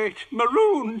 Nay, mate,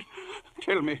 marooned.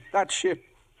 Tell me, that ship,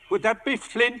 would that be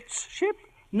Flint's ship?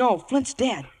 No, Flint's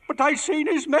dead. But I seen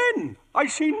his men. I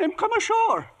seen them come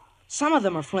ashore. Some of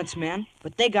them are Flint's men,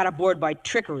 but they got aboard by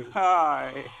trickery.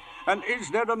 Aye. And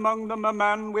is there among them a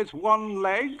man with one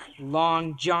leg?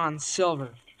 Long John Silver.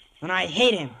 And I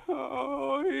hate him.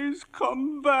 Oh, he's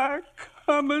come back.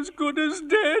 I'm as good as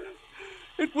dead.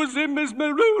 It was him as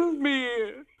marooned me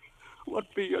here.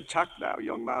 What be your tack now,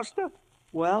 young master?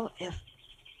 Well,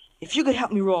 if you could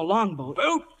help me row a longboat.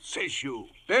 Boat, says you.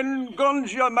 Ben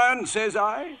Gunn's your man, says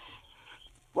I.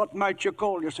 What might you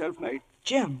call yourself, mate?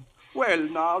 Jim. Well,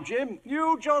 now, Jim,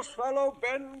 you just follow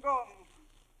Ben Gunn.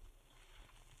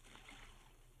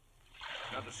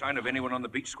 Not a sign of anyone on the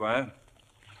beach, Squire.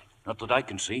 Not that I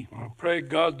can see. Oh, pray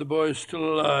God the boy's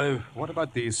still alive. What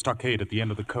about the stockade at the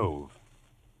end of the cove?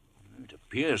 It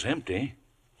appears empty.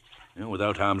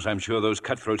 Without arms, I'm sure those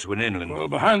cutthroats went inland. Well,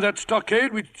 behind that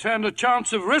stockade, we'd stand a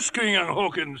chance of rescuing young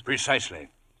Hawkins. Precisely.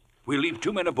 We'll leave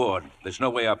 2 men aboard. There's no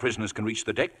way our prisoners can reach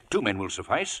the deck. 2 men will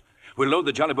suffice. We'll load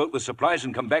the jolly boat with supplies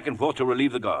and come back and forth to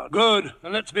relieve the guards. Good.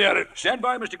 Then let's be at it. Stand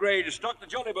by, Mr. Gray, to stock the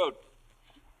jolly boat.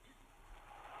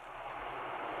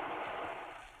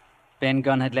 Ben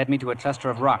Gunn had led me to a cluster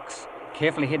of rocks.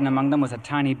 Carefully hidden among them was a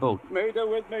tiny boat. Made her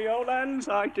with me old hands,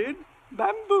 I did.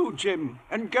 Bamboo, Jim,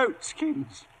 and goat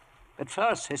skins. But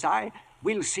first, says I,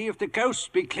 we'll see if the ghosts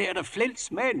be cleared of Flint's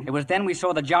men. It was then we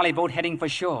saw the jolly boat heading for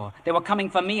shore. They were coming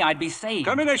for me. I'd be saved.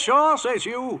 Coming ashore, says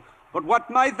you. But what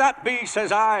might that be,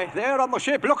 says I? There on the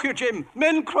ship, look you, Jim.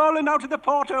 Men crawling out of the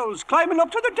portholes, climbing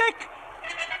up to the deck.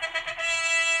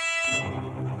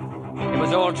 It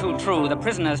was all too true. The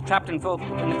prisoners trapped in the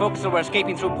forecastle were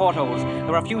escaping through portholes. There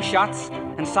were a few shots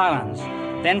and silence.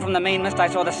 Then from the mainmast I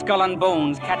saw the skull and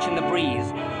bones catching the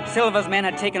breeze. Silver's men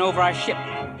had taken over our ship.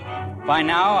 By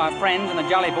now, our friends in the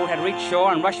jolly boat had reached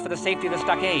shore and rushed for the safety of the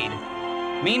stockade.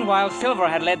 Meanwhile, Silver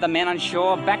had led the men on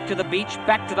shore back to the beach,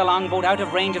 back to the longboat, out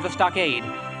of range of the stockade.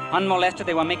 Unmolested,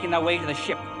 they were making their way to the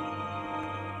ship.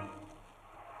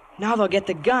 Now they'll get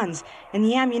the guns and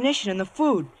the ammunition and the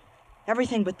food.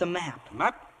 Everything but the map.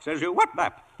 Map? Says you what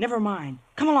map? Never mind.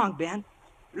 Come along, Ben.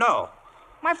 No.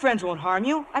 My friends won't harm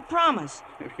you, I promise.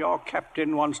 If your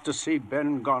captain wants to see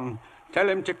Ben Gunn, tell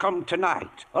him to come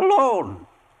tonight, alone,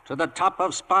 to the top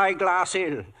of Spyglass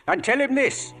Hill, and tell him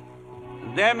this.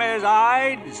 Them as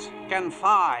hides can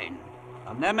find,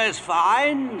 and them as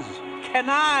finds can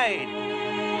hide.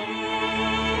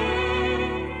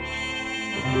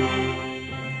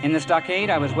 In the stockade,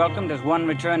 I was welcomed as one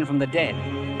returned from the dead.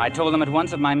 I told them at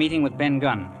once of my meeting with Ben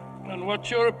Gunn. And what's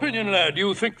your opinion, lad?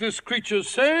 You think this creature's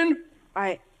sane?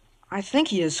 I think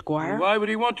he is, Squire. Why would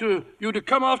he want you to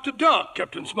come after dark,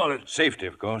 Captain Smollett? Safety,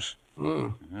 of course.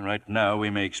 Right now, we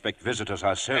may expect visitors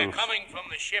ourselves. They're coming from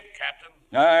the ship, Captain.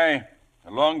 Aye.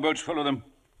 The longboat's full of them.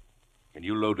 Can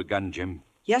you load a gun, Jim?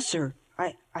 Yes, sir.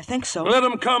 I think so. Let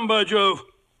them come, by Jove.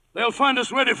 They'll find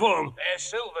us ready for them. There's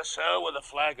Silver, sir, with a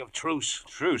flag of truce.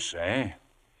 Truce, eh?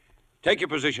 Take your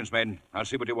positions, men. I'll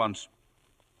see what he wants.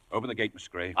 Open the gate,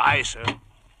 Mr. Gray. Aye, sir.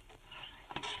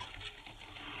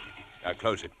 Now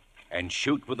close it. And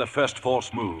shoot with the first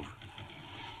false move.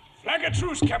 Flag of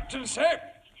truce, Captain, sir.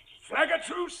 Flag of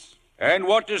truce. And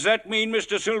what does that mean,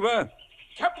 Mr. Silver?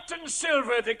 Captain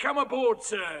Silver to come aboard,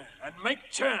 sir, and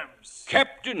make terms.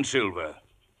 Captain Silver?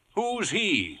 Who's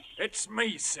he? It's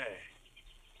me, sir.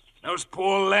 Those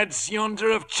poor lads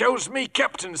yonder have chose me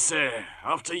captain, sir,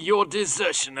 after your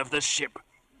desertion of the ship.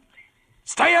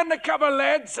 Stay under cover,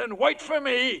 lads, and wait for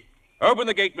me. Open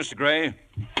the gate, Mr. Gray.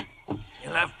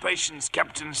 You'll have patience,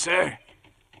 Captain, sir,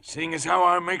 seeing as how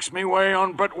I makes me way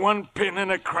on but one pin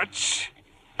and a crutch.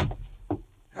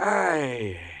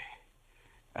 Aye,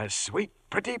 a sweet,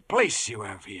 pretty place you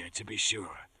have here, to be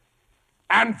sure.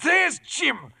 And there's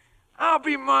Jim. I'll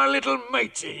be my little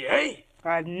matey, eh?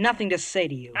 I've nothing to say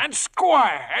to you. And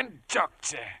Squire and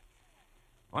Doctor.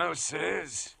 Well,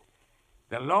 sirs,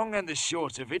 the long and the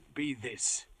short of it be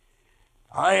this.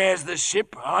 I has the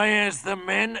ship, I has the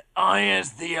men, I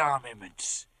has the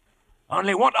armaments.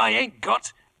 Only what I ain't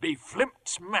got be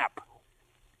Flint's map.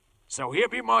 So here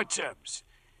be my terms.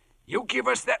 You give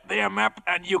us that there map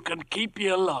and you can keep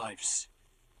your lives.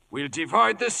 We'll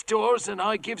divide the stores, and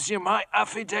I gives you my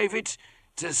affidavit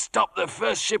to stop the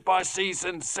first ship I sees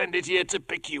and send it here to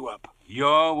pick you up.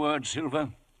 Your word,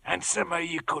 Silver? And some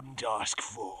you couldn't ask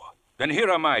for. Then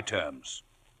here are my terms.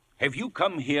 Have you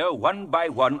come here one by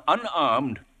one,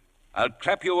 unarmed, I'll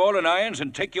clap you all in irons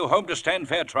and take you home to stand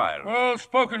fair trial. Well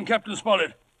spoken, Captain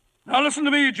Smollett. Now listen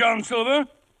to me, John Silver.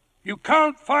 You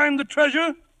can't find the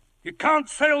treasure, you can't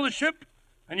sail the ship,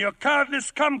 and your cardless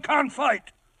scum can't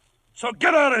fight. So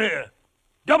get out of here.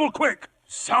 Double quick.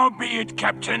 So be it,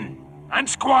 Captain. And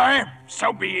Squire,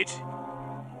 so be it.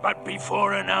 But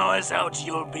before an hour's out,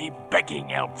 you'll be begging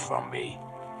help from me.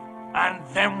 And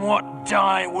them what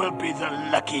die will be the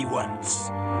lucky ones.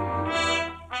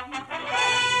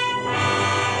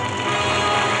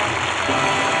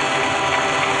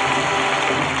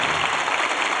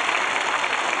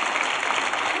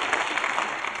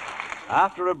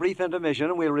 After a brief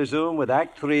intermission, we'll resume with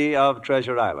Act 3 of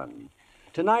Treasure Island.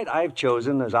 Tonight, I've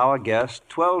chosen as our guest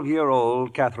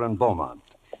 12-year-old Catherine Beaumont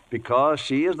because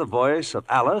she is the voice of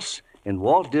Alice in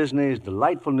Walt Disney's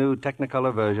delightful new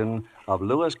Technicolor version of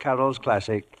Lewis Carroll's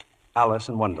classic, Alice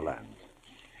in Wonderland.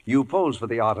 You posed for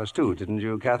the artist, too, didn't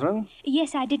you, Catherine?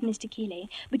 Yes, I did, Mr. Keeley.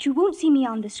 But you won't see me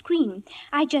on the screen.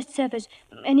 I just serve as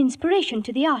an inspiration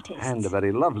to the artist. And a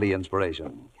very lovely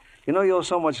inspiration. You know, you're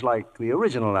so much like the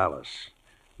original Alice.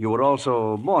 You were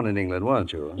also born in England,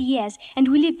 weren't you? Yes, and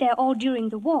we lived there all during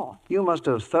the war. You must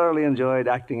have thoroughly enjoyed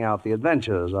acting out the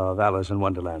adventures of Alice in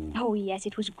Wonderland. Oh, yes,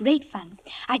 it was great fun.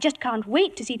 I just can't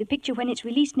wait to see the picture when it's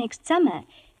released next summer.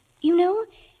 You know,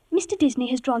 Mr.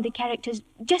 Disney has drawn the characters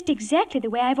just exactly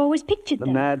the way I've always pictured them.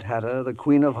 The Mad Hatter, the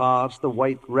Queen of Hearts, the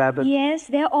White Rabbit. Yes,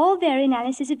 they're all there in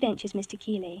Alice's adventures, Mr.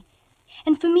 Keeley.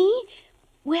 And for me,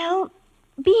 well,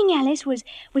 being Alice was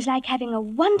like having a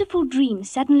wonderful dream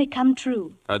suddenly come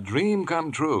true. A dream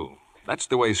come true. That's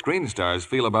the way screen stars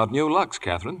feel about new Lux,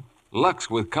 Catherine. Lux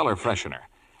with color freshener.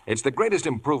 It's the greatest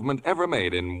improvement ever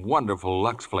made in wonderful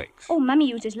Lux Flakes. Oh, Mummy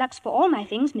uses Lux for all my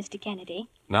things, Mr. Kennedy.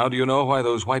 Now, do you know why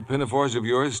those white pinafores of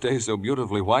yours stay so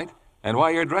beautifully white? And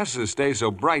why your dresses stay so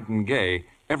bright and gay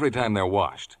every time they're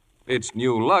washed? It's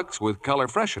new Lux with color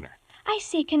freshener. I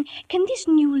say, can this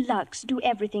new Lux do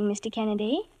everything, Mr.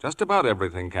 Kennedy? Just about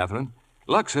everything, Catherine.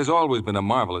 Lux has always been a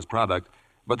marvelous product,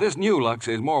 but this new Lux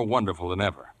is more wonderful than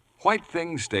ever. White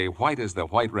things stay white as the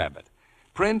White Rabbit.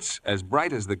 Prints as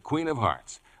bright as the Queen of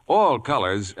Hearts. All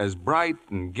colors as bright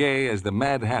and gay as the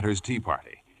Mad Hatter's Tea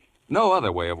Party. No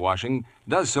other way of washing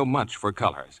does so much for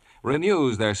colors.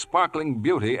 Renews their sparkling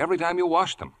beauty every time you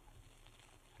wash them.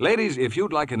 Ladies, if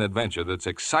you'd like an adventure that's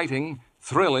exciting,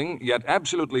 thrilling, yet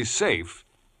absolutely safe,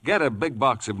 get a big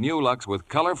box of new Lux with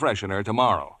color freshener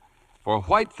tomorrow. For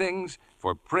white things,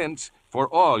 for prints, for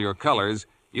all your colors,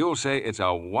 you'll say it's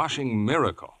a washing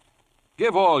miracle.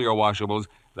 Give all your washables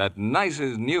that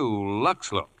nicest new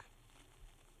Lux look.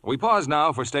 We pause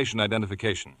now for station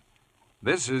identification.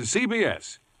 This is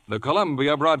CBS, the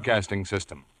Columbia Broadcasting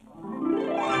System.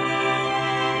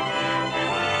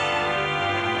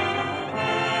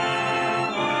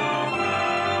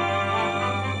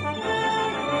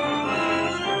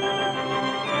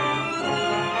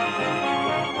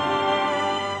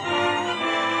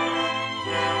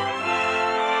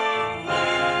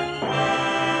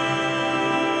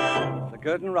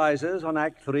 Curtain rises on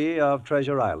Act 3 of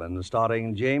Treasure Island,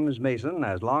 starring James Mason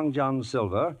as Long John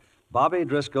Silver, Bobby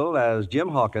Driscoll as Jim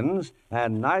Hawkins,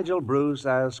 and Nigel Bruce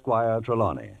as Squire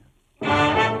Trelawney.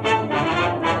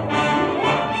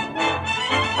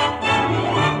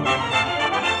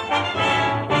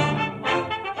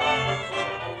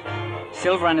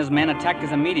 Silver and his men attacked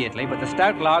us immediately, but the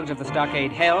stout logs of the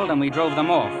stockade held, and we drove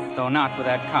them off, though not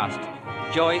without cost.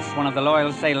 Joyce, one of the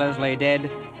loyal sailors, lay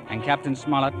dead, and Captain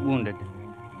Smollett wounded.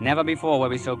 Never before were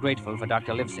we so grateful for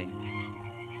Dr. Livesey.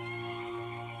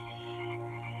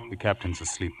 The captain's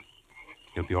asleep.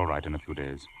 He'll be all right in a few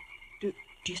days. Do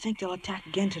you think they'll attack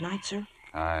again tonight, sir?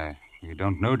 You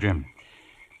don't know, Jim.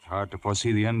 It's hard to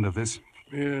foresee the end of this.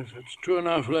 Yes, that's true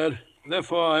enough, lad.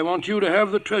 Therefore, I want you to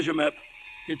have the treasure map.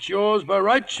 It's yours by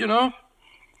rights, you know.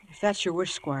 If that's your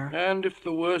wish, Squire. And if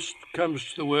the worst comes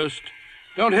to the worst,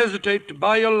 don't hesitate to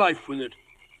buy your life with it.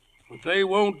 But they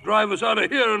won't drive us out of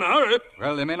here in a hurry.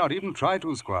 Well, they may not even try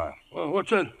to, Squire. Well, what's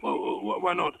that?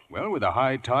 Why not? Well, with a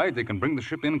high tide, they can bring the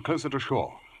ship in closer to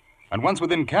shore. And once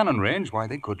within cannon range, why,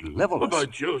 they could level us. By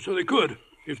Jove, so they could.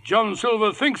 If John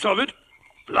Silver thinks of it,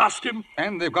 blast him.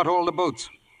 And they've got all the boats.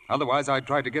 Otherwise, I'd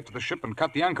try to get to the ship and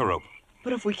cut the anchor rope.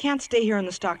 But if we can't stay here in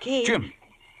the stockade... Jim,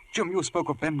 you spoke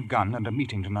of Ben Gunn and a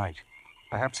meeting tonight.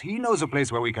 Perhaps he knows a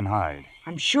place where we can hide.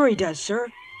 I'm sure he does, sir.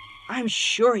 I'm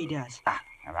sure he does.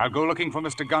 And I'll go looking for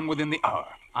Mr. Gunn within the hour.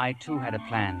 I, too, had a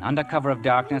plan. Under cover of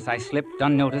darkness, I slipped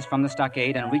unnoticed from the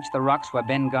stockade and reached the rocks where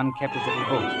Ben Gunn kept his little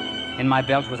boat. In my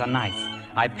belt was a knife.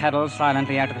 I paddled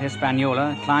silently out of the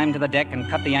Hispaniola, climbed to the deck, and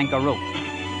cut the anchor rope.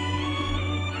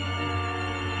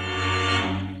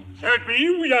 So it be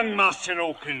you, young Master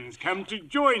Hawkins, come to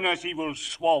join us evil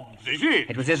swabs, is it?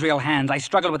 It was Israel Hands. I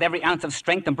struggled with every ounce of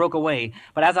strength and broke away.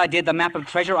 But as I did, the map of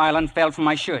Treasure Island fell from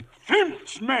my shirt.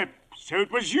 Flint's map. So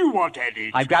it was you what had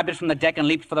it. I grabbed it from the deck and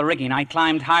leaped for the rigging. I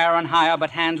climbed higher and higher,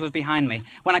 but Hands was behind me.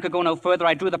 When I could go no further,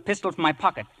 I drew the pistol from my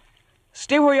pocket.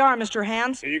 Stay where you are, Mr.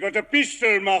 Hands. You got a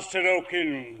pistol, Master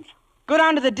Hawkins. Go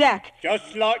down to the deck.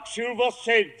 Just like Silver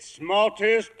said, smart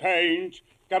as paint.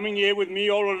 Coming here with me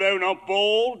all alone on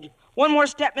board. One more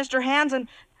step, Mr. Hands, and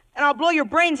I'll blow your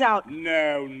brains out.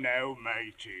 No,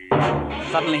 matey.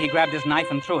 Suddenly he grabbed his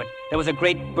knife and threw it. There was a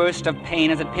great burst of pain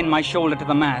as it pinned my shoulder to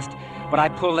the mast. But I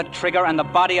pulled the trigger and the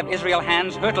body of Israel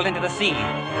Hands hurtled into the sea.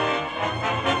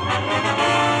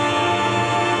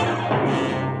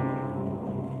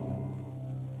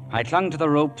 I clung to the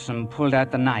ropes and pulled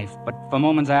out the knife, but for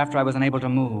moments after I was unable to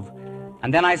move.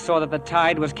 And then I saw that the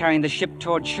tide was carrying the ship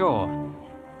toward shore.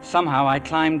 Somehow I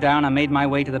climbed down and made my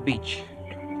way to the beach.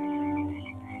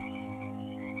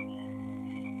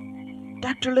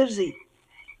 Dr. Livesey.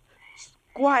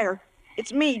 Squire,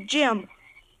 it's me, Jim.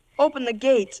 Open the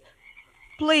gates.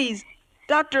 Please,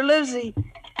 Dr. Livesey.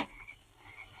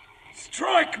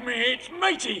 Strike me, it's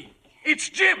matey. It's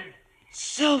Jim.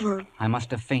 Silver. I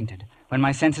must have fainted. When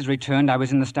my senses returned, I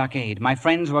was in the stockade. My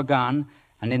friends were gone,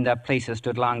 and in their places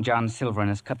stood Long John Silver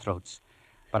and his cutthroats.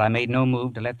 But I made no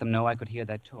move to let them know I could hear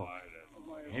their talk.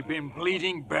 He'd been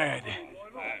bleeding bad.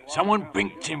 Someone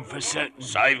binked him for certain.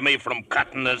 Save me from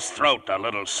cutting his throat, a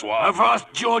little swab. Avast,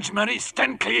 George Murray,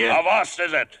 stand clear. Avast,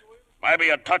 is it? Maybe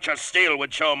a touch of steel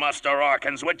would show Master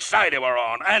Hawkins which side you were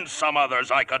on, and some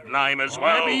others I could name as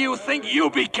well. Maybe you think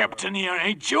you be captain here,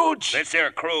 eh, George? This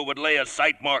here crew would lay a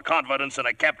sight more confidence in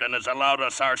a captain as allowed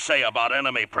us our say about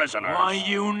enemy prisoners. Why,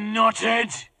 you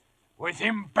knothead. With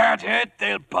him bad hurt,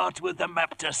 they'll part with the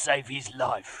map to save his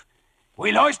life.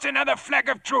 We'll hoist another flag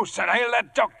of truce and hail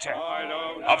that doctor.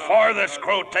 Afore this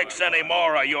crew takes any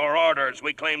more of your orders,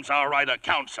 we claims our right of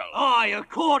counsel. Aye,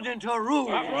 according to rule.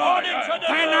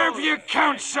 Then have your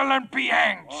counsel and be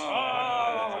hanged.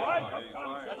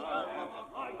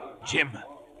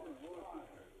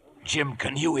 Jim,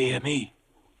 can you hear me?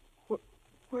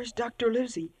 Where's Dr.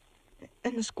 Livesey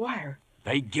and the squire?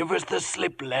 They give us the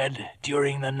slip, lad,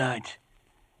 during the night.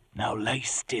 Now lay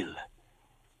still.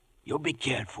 You'll be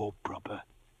cared for proper.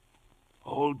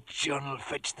 Old John'll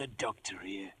fetch the doctor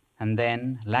here. And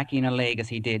then, lacking a leg as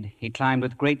he did, he climbed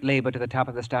with great labor to the top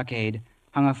of the stockade,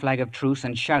 hung a flag of truce,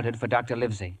 and shouted for Dr.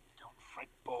 Livesey. Don't fret,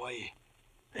 boy.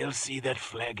 They'll see that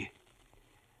flag.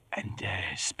 And,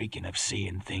 speaking of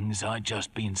seeing things, I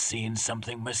just been seeing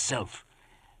something myself.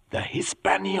 The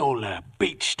Hispaniola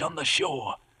beached on the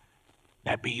shore.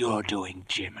 That be your doing,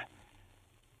 Jim.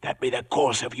 That be the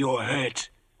cause of your hurt.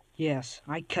 Yes,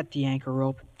 I cut the anchor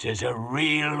rope. 'Tis a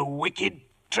real wicked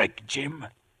trick, Jim.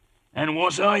 And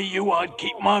was I you, I'd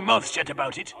keep my mouth shut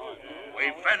about it.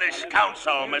 We finished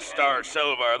counsel, Mr.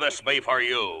 Silver. This be for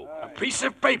you. A piece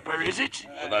of paper, is it?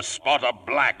 With a spot of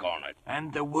black on it.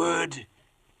 And the word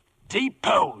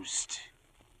deposed.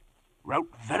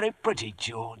 Wrote very pretty,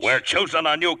 George. We're choosing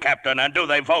a new captain, and do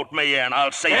they vote me in?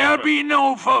 I'll see. There'll be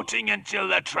no voting until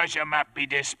the treasure map be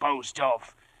disposed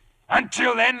of.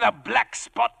 Until then, the black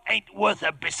spot ain't worth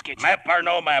a biscuit. Map or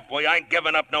no map, we ain't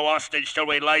giving up no hostage till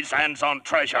we lays hands on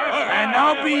treasure. And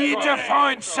I'll be here to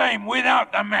find same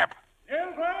without the map.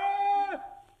 Silver!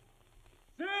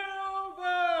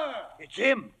 It's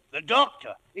him, the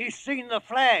doctor. He's seen the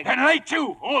flag. And they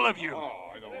too, all of you.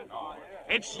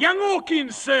 It's young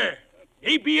Hawkins, sir.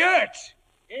 He be hurt.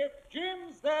 If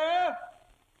Jim's there,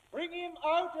 bring him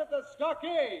out of the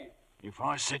stockade. If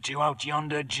I set you out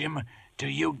yonder, Jim, do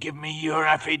you give me your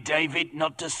affidavit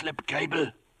not to slip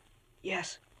cable?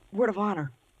 Yes, word of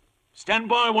honor. Stand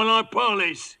by while I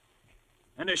parleys.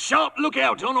 And a sharp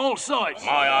lookout on all sides.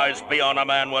 My eyes be on a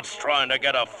man what's trying to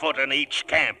get a foot in each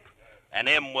camp, and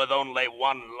him with only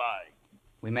one leg.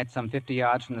 We met some 50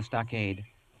 yards from the stockade.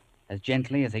 As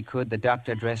gently as he could, the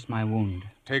doctor dressed my wound.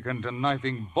 Taken to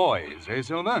knifing boys, eh,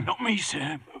 Silver? Not me,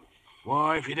 sir.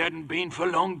 Why, if it hadn't been for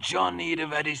Long John, he'd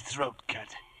have had his throat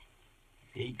cut.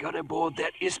 He got aboard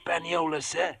that Hispaniola,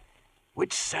 sir,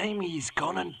 which same he's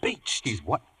gone and beached. He's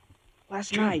what?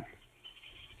 Last night.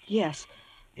 Yes.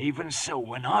 Even so,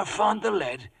 when I found the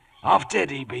lad, off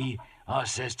dead he be, I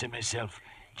says to myself,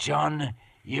 John,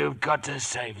 you've got to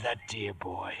save that dear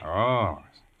boy. Oh,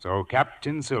 so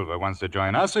Captain Silver wants to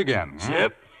join us again, huh?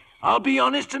 Yep. I'll be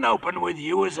honest and open with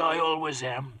you as I always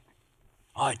am.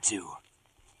 I do.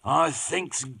 I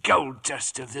think's gold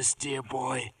dust of this dear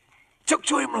boy. Took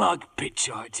to him like pitch,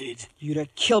 I did. You'd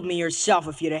have killed me yourself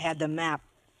if you'd have had the map.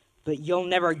 But you'll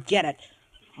never get it.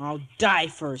 I'll die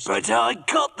first. But I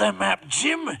got the map,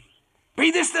 Jim. Be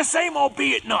this the same or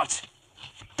be it not?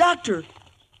 Doctor,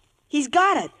 he's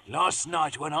got it. Last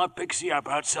night when I picks you up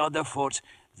outside the fort,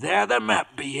 there the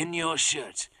map be in your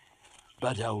shirt.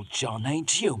 But old John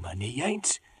ain't human, he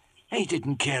ain't. He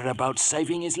didn't care about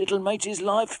saving his little mate's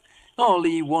life. All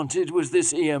he wanted was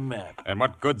this here map. And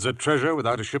what good's a treasure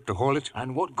without a ship to haul it?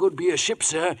 And what good be a ship,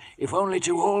 sir, if only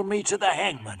to haul me to the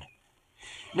hangman?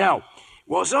 Now,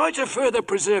 was I to further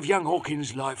preserve young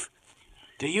Hawkins' life,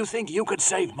 do you think you could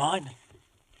save mine?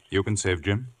 You can save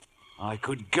Jim. I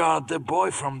could guard the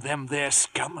boy from them there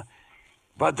scum,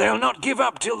 but they'll not give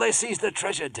up till they sees the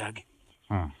treasure dug.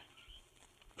 I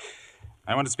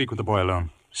want to speak with the boy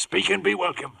alone. Speak and be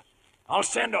welcome. I'll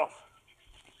stand off.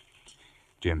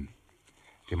 Jim,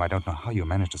 I don't know how you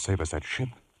managed to save us that ship.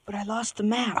 But I lost the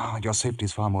map. Your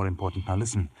safety's far more important. Now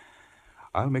listen,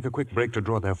 I'll make a quick break to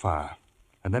draw their fire.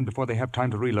 And then before they have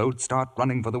time to reload, start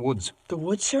running for the woods. The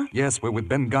woods, sir? Yes, we're with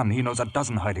Ben Gunn. He knows a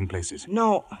dozen hiding places.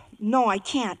 No, I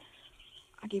can't.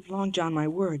 I gave Long John my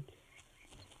word.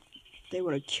 They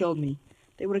would have killed me.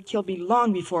 They would have killed me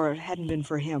long before it hadn't been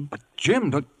for him. But Jim,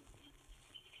 don't...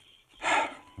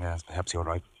 Yes, perhaps you're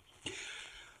right.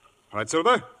 All right,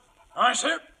 Silver? Aye,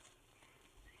 sir.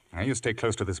 Now, you stay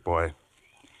close to this boy.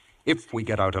 If we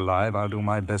get out alive, I'll do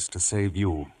my best to save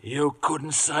you. You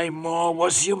couldn't say more,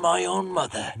 was you my own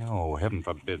mother? No, heaven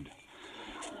forbid.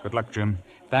 Good luck, Jim.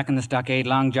 Back in the stockade,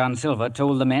 Long John Silver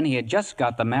told the men he had just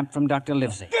got the map from Dr.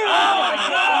 Livesey. And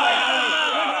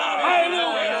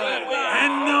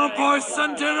now, boy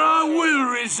Sunday, I will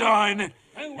resign.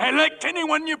 Elect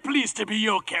anyone you please to be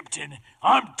your captain.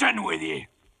 I'm done with you.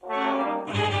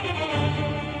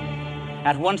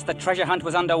 At once the treasure hunt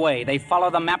was underway. They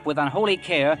followed the map with unholy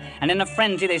care, and in a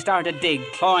frenzy they started to dig,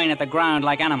 clawing at the ground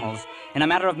like animals. In a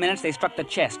matter of minutes they struck the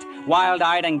chest.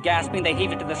 Wild-eyed and gasping, they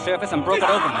heaved it to the surface and broke it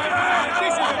open.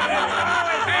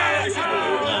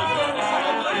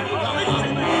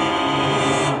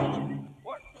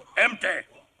 Empty.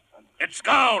 It's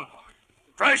gone.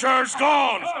 Treasure's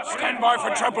gone. Stand by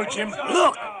for trouble, Jim.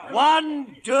 Look,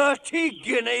 one dirty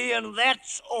guinea and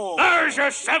that's all. There's your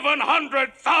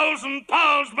 700,000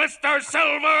 pounds, Mr.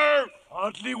 Silver.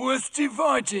 Hardly worth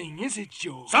dividing, is it,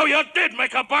 Joe? So you did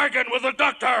make a bargain with the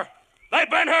doctor. They've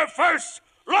been here first.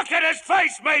 Look at his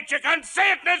face, mate. You can see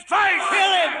it in his face.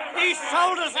 Kill him. He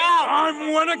sold us out.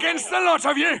 I'm one against the lot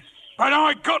of you, but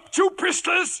I got 2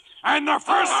 pistols, and the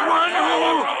first one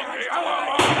who...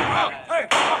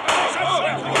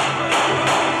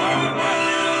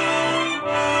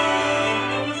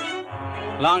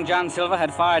 Long John Silver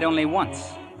had fired only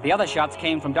once. The other shots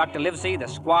came from Dr. Livesey, the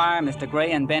Squire, Mr.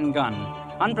 Gray, and Ben Gunn.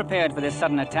 Unprepared for this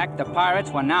sudden attack, the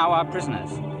pirates were now our prisoners.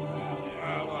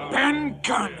 Ben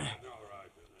Gunn!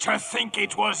 To think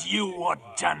it was you what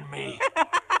done me.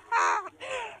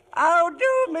 How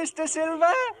do, Mr.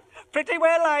 Silver? Pretty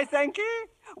well, I thank you.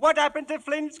 What happened to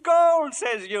Flint's gold,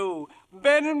 says you?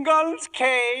 Ben Gunn's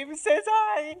cave, says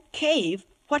I. Cave?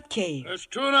 What cave? That's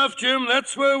true enough, Jim.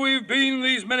 That's where we've been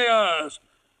these many hours.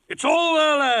 It's all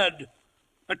there, lad.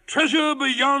 A treasure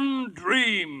beyond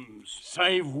dreams.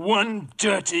 Save 1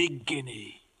 dirty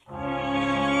guinea.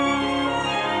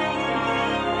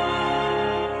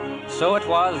 So it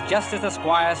was, just as the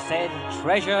squire said,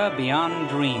 treasure beyond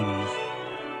dreams.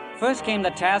 First came the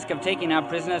task of taking our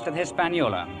prisoners to the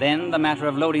Hispaniola, then the matter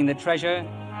of loading the treasure,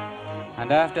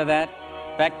 and after that,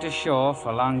 back to shore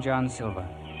for Long John Silver.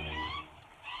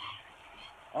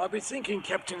 I've been thinking,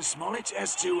 Captain Smollett,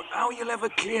 as to how you'll ever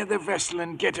clear the vessel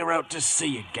and get her out to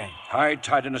sea again. Hide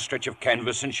tight in a stretch of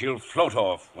canvas and she'll float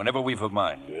off whenever we've a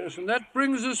mind. Yes, and that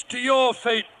brings us to your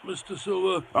fate, Mr.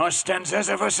 Silver. I stands as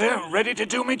ever, sir, ready to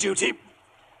do me duty.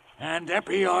 And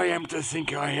happy I am to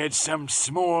think I had some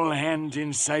small hand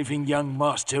in saving young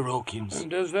Master Hawkins.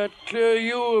 And does that clear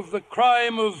you of the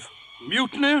crime of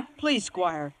mutiny? Please,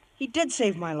 Squire. He did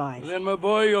save my life. Then, my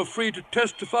boy, you're free to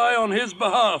testify on his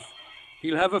behalf.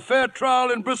 He'll have a fair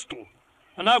trial in Bristol.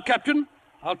 And now, Captain,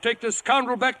 I'll take this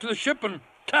scoundrel back to the ship and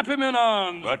clap him in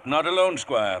arms. But not alone,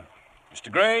 Squire.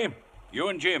 Mr. Gray, you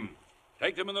and Jim,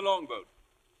 take them in the longboat.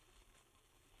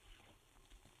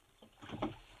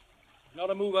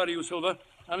 Not a move out of you, Silver.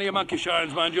 Only your monkey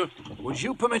shines, mind you. Would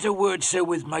you permit a word, sir,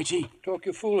 with matey? Talk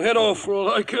your fool head off for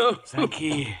all I care. Thank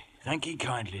ye. Thank ye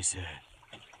kindly, sir.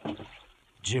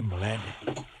 Jim, lad,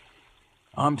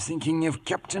 I'm thinking of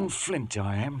Captain Flint,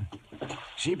 I am.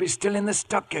 She be still in the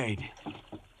stockade.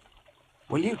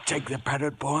 Will you take the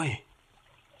parrot, boy?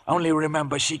 Only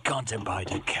remember she can't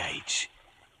abide a cage.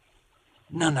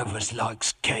 None of us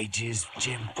likes cages,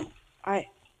 Jim. I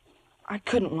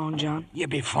couldn't, Long John. You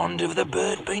be fond of the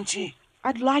bird, ain't you?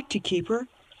 I'd like to keep her,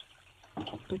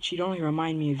 but she'd only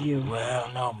remind me of you. Well,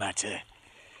 no matter.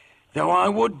 Though I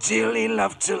would dearly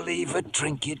love to leave a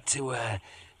trinket to a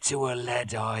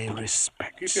lad I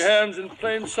respect. Keep your hands in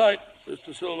plain sight,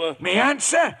 Mr. Silver. Me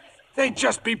answer? They'd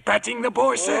just be patting the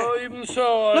boy, sir. Oh, even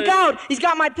so, Look out! He's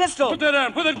got my pistol! Put that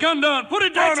down! Put that gun down! Put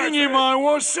it down! Patting him I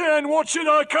was, sir, and what should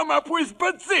I come up with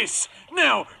but this?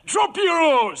 Now, drop your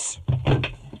oars!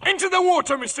 Into the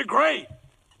water, Mr. Gray!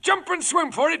 Jump and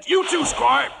swim for it, you too,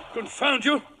 Squire! Confound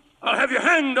you! I'll have you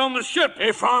hanged on the ship!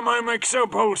 If I may make so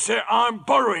bold, sir, I'm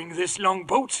borrowing this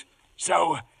longboat.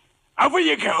 So, over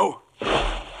you go.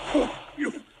 Oh,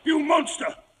 you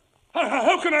monster!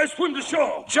 How can I swim to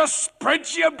shore? Just spread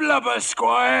your blubber,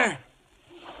 Squire.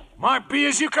 Might be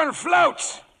as you can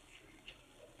float.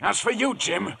 As for you,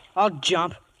 Jim. I'll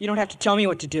jump. You don't have to tell me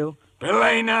what to do.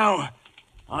 Belay now.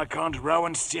 I can't row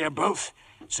and steer both,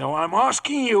 so I'm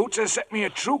asking you to set me a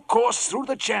true course through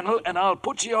the channel, and I'll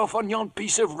put you off on yon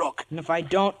piece of rock. And if I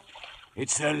don't...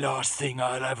 It's the last thing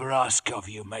I'll ever ask of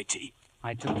you, matey.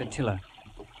 I took the tiller.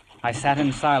 I sat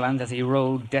in silence as he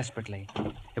rowed desperately.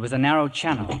 It was a narrow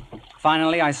channel.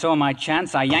 Finally, I saw my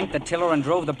chance. I yanked the tiller and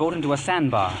drove the boat into a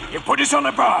sandbar. You put us on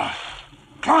a bar.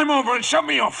 Climb over and shove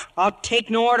me off. I'll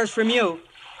take no orders from you.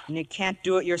 And you can't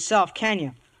do it yourself, can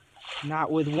you?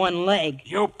 Not with one leg.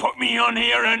 You put me on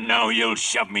here and now you'll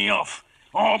shove me off.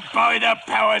 Or by the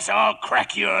powers, I'll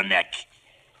crack your neck.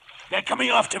 They're coming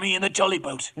after me in the jolly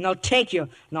boat. And they'll take you,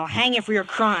 and they'll hang you for your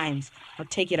crimes. They'll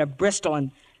take you to Bristol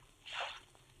and...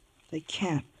 They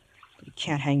can't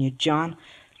hang you, John.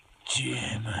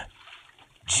 Jim,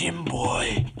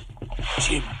 boy.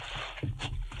 Jim.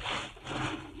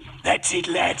 That's it,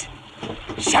 lad.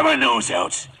 Shove her nose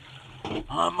out.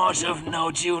 I might have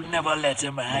knowed you'd never let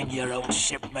him hang your own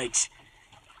shipmates.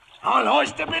 I'll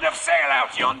hoist a bit of sail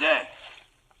out yonder.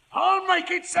 I'll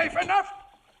make it safe enough.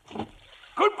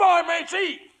 Goodbye,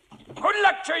 matey. Good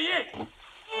luck to you.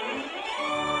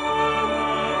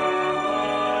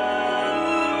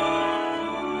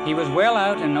 He was well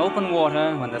out in open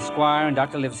water when the squire and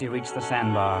Dr. Livesey reached the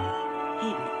sandbar.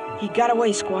 He got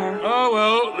away, Squire. Oh,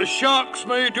 well, the sharks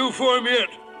may do for him yet.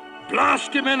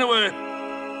 Blast him anyway.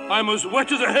 I'm as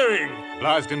wet as a herring.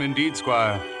 Blast him indeed,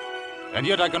 Squire. And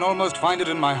yet I can almost find it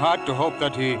in my heart to hope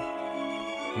that he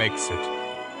makes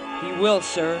it. He will,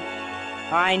 sir.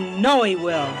 I know he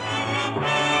will.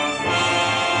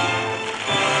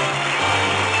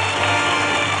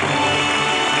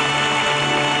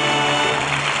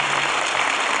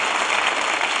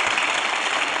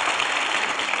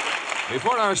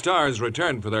 Before our stars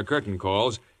return for their curtain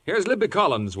calls, here's Libby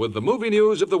Collins with the movie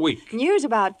news of the week. News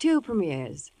about two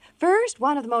premieres. First,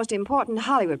 one of the most important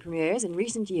Hollywood premieres in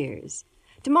recent years.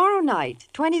 Tomorrow night,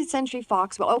 20th Century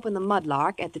Fox will open The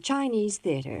Mudlark at the Chinese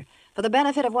Theater for the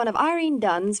benefit of one of Irene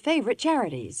Dunn's favorite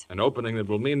charities. An opening that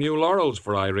will mean new laurels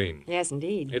for Irene. Yes,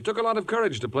 indeed. It took a lot of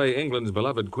courage to play England's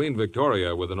beloved Queen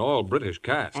Victoria with an all-British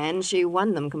cast. And she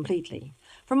won them completely.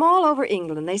 From all over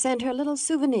England, they sent her little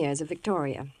souvenirs of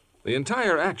Victoria. The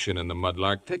entire action in The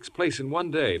Mudlark takes place in one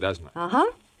day, doesn't it?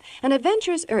 Uh-huh. An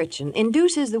adventurous urchin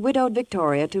induces the widowed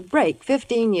Victoria to break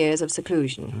 15 years of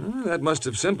seclusion. That must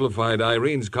have simplified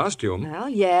Irene's costume. Well,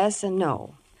 yes and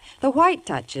no. The white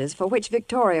touches, for which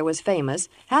Victoria was famous,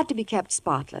 had to be kept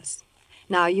spotless.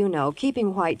 Now, you know,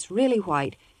 keeping whites really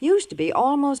white used to be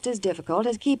almost as difficult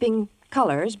as keeping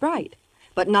colors bright.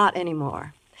 But not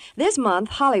anymore. This month,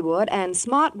 Hollywood and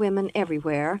smart women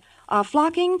everywhere are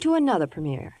flocking to another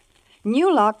premiere.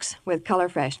 New Lux with Color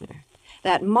Freshener.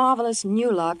 That marvelous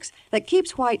New Lux that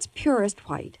keeps whites purest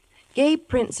white. Gay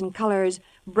prints and colors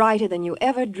brighter than you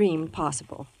ever dreamed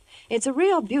possible. It's a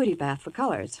real beauty bath for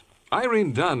colors.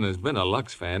 Irene Dunn has been a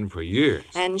Lux fan for years.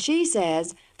 And she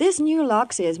says this New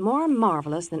Lux is more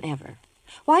marvelous than ever.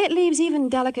 Why, it leaves even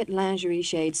delicate lingerie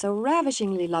shades so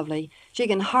ravishingly lovely she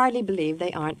can hardly believe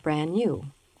they aren't brand new.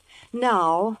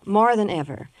 Now, more than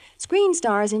ever, screen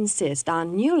stars insist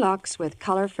on New Lux with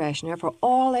Color Freshener for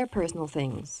all their personal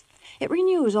things. It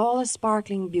renews all the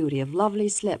sparkling beauty of lovely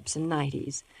slips and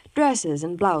nighties, dresses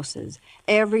and blouses,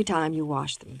 every time you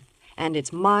wash them. And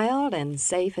it's mild and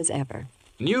safe as ever.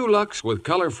 New Lux with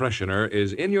Color Freshener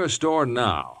is in your store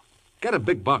now. Get a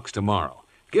big box tomorrow.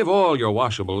 Give all your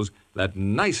washables that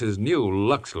nicest new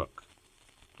Lux look.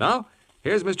 Now,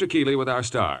 here's Mr. Keeley with our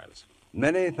stars.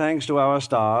 Many thanks to our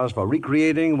stars for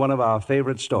recreating one of our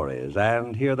favorite stories.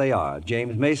 And here they are,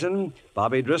 James Mason,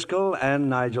 Bobby Driscoll, and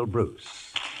Nigel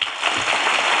Bruce.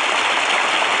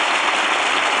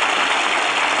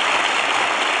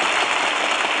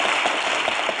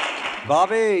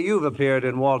 Bobby, you've appeared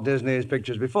in Walt Disney's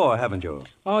pictures before, haven't you?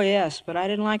 Oh, yes, but I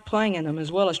didn't like playing in them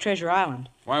as well as Treasure Island.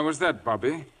 Why was that,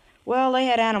 Bobby? Well, they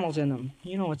had animals in them.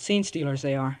 You know what scene stealers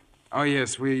they are. Oh,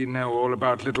 yes, we know all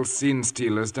about little scene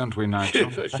stealers, don't we, Nigel?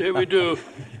 Yes, I say we do.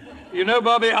 You know,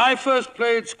 Bobby, I first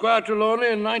played Squire Trelawney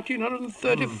in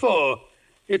 1934.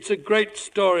 It's a great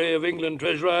story of England,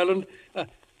 Treasure Island.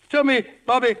 Tell me,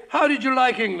 Bobby, how did you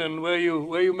like England where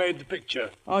you made the picture?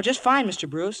 Oh, just fine, Mr.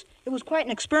 Bruce. It was quite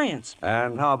an experience.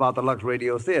 And how about the Lux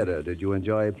Radio Theater? Did you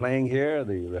enjoy playing here,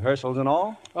 the rehearsals and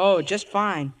all? Oh, just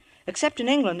fine. Except in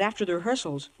England, after the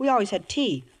rehearsals, we always had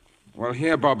tea. Well,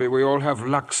 here, Bobby, we all have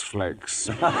Lux Flakes.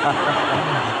 I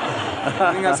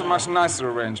think that's a much nicer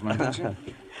arrangement, don't you?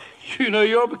 You know,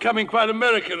 you're becoming quite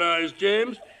Americanized,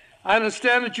 James. I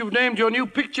understand that you've named your new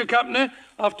picture company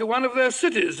after one of their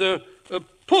cities,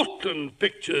 Portland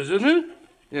Pictures, isn't it?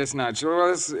 Yes, Nigel.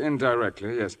 Well, it's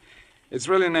indirectly, yes. It's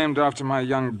really named after my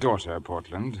young daughter,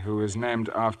 Portland, who is named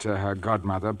after her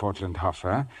godmother, Portland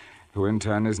Hoffer, who in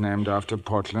turn is named after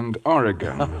Portland,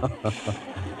 Oregon.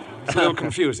 It's a little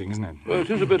confusing, isn't it? Well, it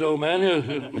is a bit, old man, yes.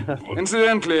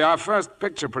 Incidentally, our first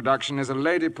picture production is A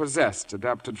Lady Possessed,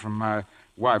 adapted from my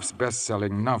wife's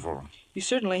best-selling novel. You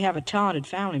certainly have a talented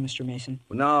family, Mr. Mason.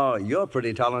 Now, you're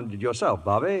pretty talented yourself,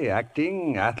 Bobby.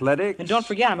 Acting, athletics. And don't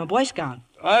forget, I'm a Boy Scout.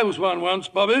 I was one once,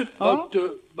 Bobby,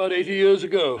 about 80 years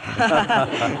ago.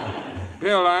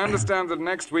 Bill, I understand that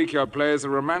next week your play is a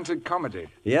romantic comedy.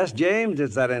 Yes, James,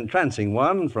 it's that entrancing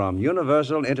one from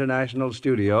Universal International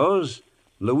Studios,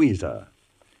 Louisa.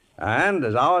 And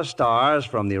as our stars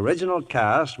from the original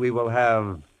cast, we will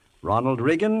have Ronald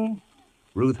Reagan,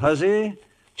 Ruth Hussey,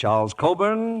 Charles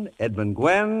Coburn, Edmund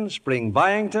Gwenn, Spring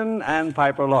Byington, and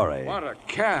Piper Laurie. What a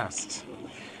cast.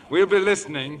 We'll be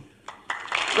listening.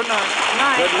 Good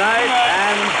night. Good night,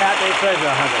 and happy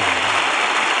treasure hunting.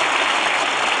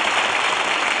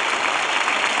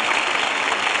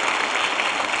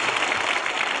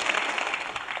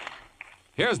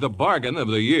 Here's the bargain of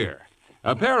the year.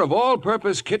 A pair of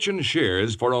all-purpose kitchen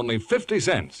shears for only 50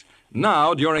 cents.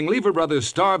 Now, during Lever Brothers'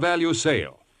 Star Value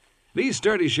Sale. These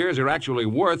sturdy shears are actually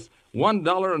worth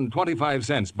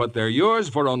 $1.25, but they're yours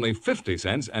for only 50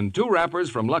 cents and 2 wrappers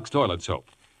from Lux Toilet Soap.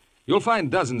 You'll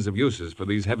find dozens of uses for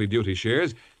these heavy-duty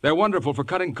shears. They're wonderful for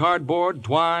cutting cardboard,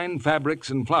 twine, fabrics,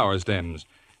 and flower stems,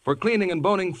 for cleaning and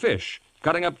boning fish,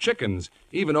 cutting up chickens,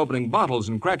 even opening bottles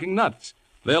and cracking nuts.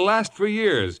 They'll last for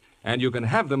years, and you can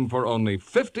have them for only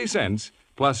 50 cents,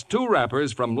 plus 2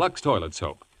 wrappers from Lux Toilet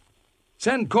Soap.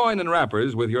 Send coin and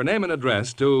wrappers with your name and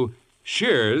address to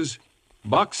Shears,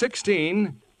 Box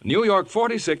 16, New York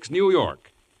 46, New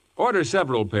York. Order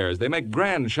several pairs. They make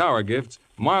grand shower gifts,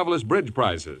 marvelous bridge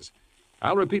prizes.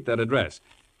 I'll repeat that address.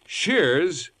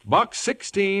 Shears, Box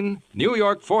 16, New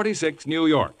York 46, New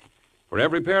York. For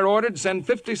every pair ordered, send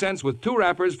 50 cents with 2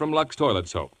 wrappers from Lux Toilet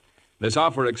Soap. This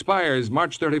offer expires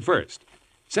March 31st.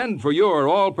 Send for your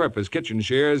all-purpose kitchen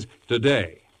shears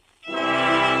today.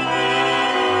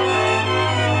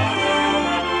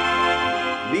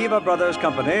 Lever Brothers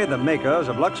Company, the makers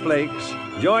of Lux Flakes,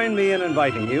 join me in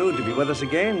inviting you to be with us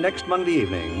again next Monday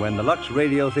evening when the Lux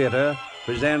Radio Theater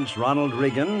presents Ronald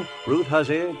Reagan, Ruth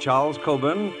Hussey, Charles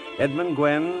Coburn, Edmund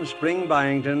Gwenn, Spring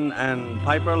Byington, and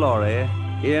Piper Laurie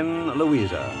in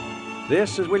Louisa.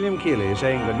 This is William Keighley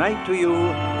saying good night to you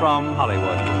from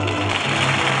Hollywood.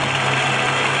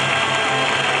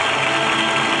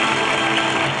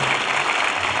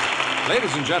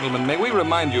 Ladies and gentlemen, may we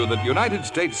remind you that United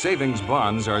States savings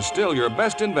bonds are still your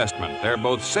best investment. They're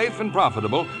both safe and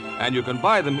profitable, and you can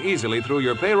buy them easily through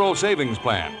your payroll savings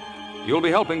plan. You'll be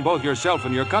helping both yourself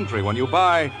and your country when you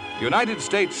buy United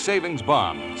States savings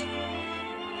bonds.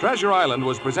 Treasure Island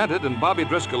was presented and Bobby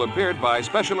Driscoll appeared by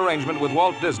special arrangement with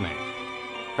Walt Disney.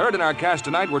 Heard in our cast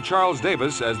tonight were Charles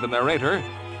Davis as the narrator,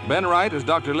 Ben Wright as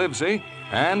Dr. Livesey,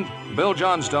 and Bill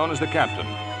Johnstone as the captain.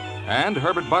 And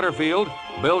Herbert Butterfield,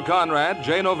 Bill Conrad,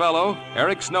 Jay Novello,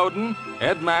 Eric Snowden,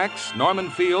 Ed Max, Norman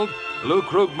Field, Lou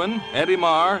Krugman, Eddie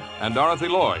Marr, and Dorothy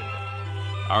Lloyd.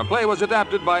 Our play was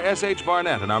adapted by S.H.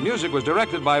 Barnett, and our music was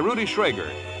directed by Rudy Schrager.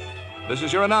 This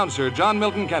is your announcer, John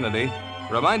Milton Kennedy,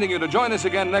 reminding you to join us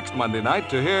again next Monday night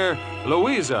to hear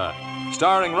Louisa,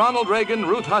 starring Ronald Reagan,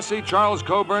 Ruth Hussey, Charles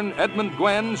Coburn, Edmund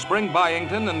Gwenn, Spring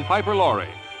Byington, and Piper Laurie.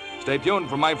 Stay tuned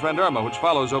for My Friend Irma, which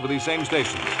follows over these same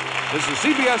stations. This is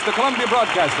CBS, the Columbia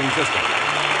Broadcasting System.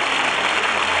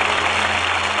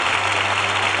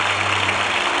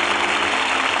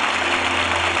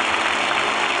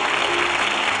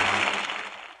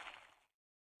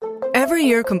 Every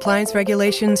year, compliance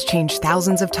regulations change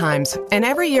thousands of times, and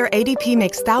every year ADP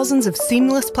makes thousands of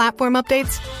seamless platform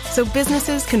updates so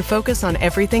businesses can focus on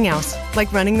everything else,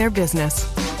 like running their business.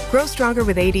 Grow stronger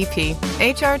with ADP,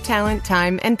 HR, talent,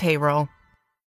 time, and payroll.